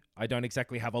empty. I don't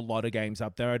exactly have a lot of games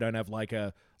up there. I don't have like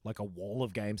a wall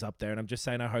of games up there, and I'm just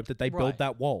saying I hope that they build Right.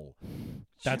 that wall.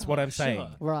 That's what I'm saying. sure.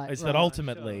 Right, Is right. that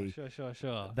ultimately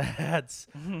Sure. that's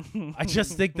I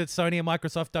just think that Sony and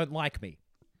Microsoft don't like me.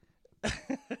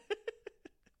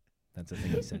 That's the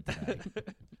thing he said today.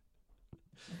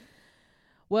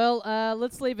 Well,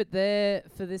 let's leave it there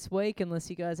for this week, unless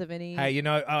you guys have any. Hey,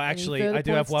 actually, further I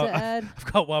do have points one. to add?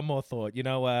 I've got one more thought.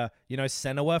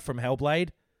 Senua from Hellblade.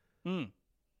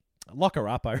 Lock her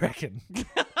up, I reckon.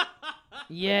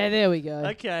 Yeah, there we go.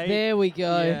 Okay. There we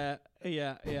go.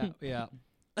 Yeah.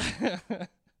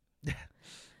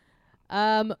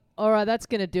 All right, that's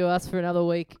going to do us for another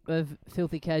week of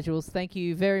Filthy Casuals. Thank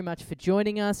you very much for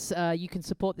joining us. You can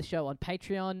support the show on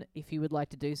Patreon if you would like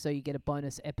to do so. You get a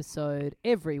bonus episode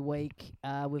every week.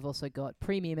 We've also got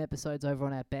premium episodes over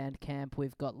on our Bandcamp.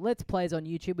 We've got Let's Plays on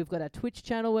YouTube. We've got our Twitch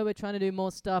channel where we're trying to do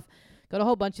more stuff. Got a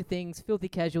whole bunch of things.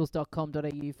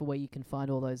 filthycasuals.com.au for where you can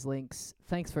find all those links.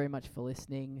 Thanks very much for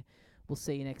listening. We'll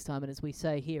see you next time. And as we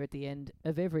say here at the end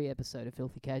of every episode of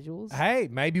Filthy Casuals... Hey,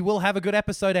 maybe we'll have a good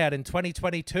episode out in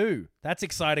 2022. That's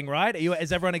exciting, right?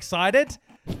 Is everyone excited?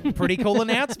 Pretty cool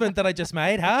announcement that I just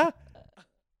made, huh?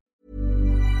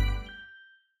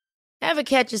 Ever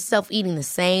catch yourself eating the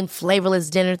same flavorless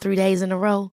dinner 3 days in a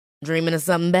row? Dreaming of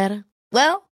something better?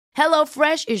 Well,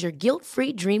 HelloFresh is your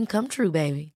guilt-free dream come true,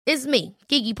 baby. It's me,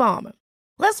 Keke Palmer.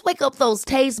 Let's wake up those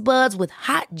taste buds with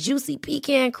hot, juicy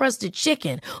pecan-crusted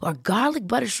chicken or garlic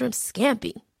butter shrimp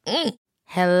scampi.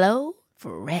 Hello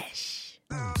Fresh.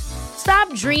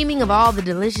 Stop dreaming of all the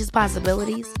delicious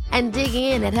possibilities and dig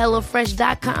in at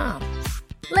HelloFresh.com.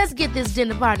 Let's get this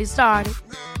dinner party started.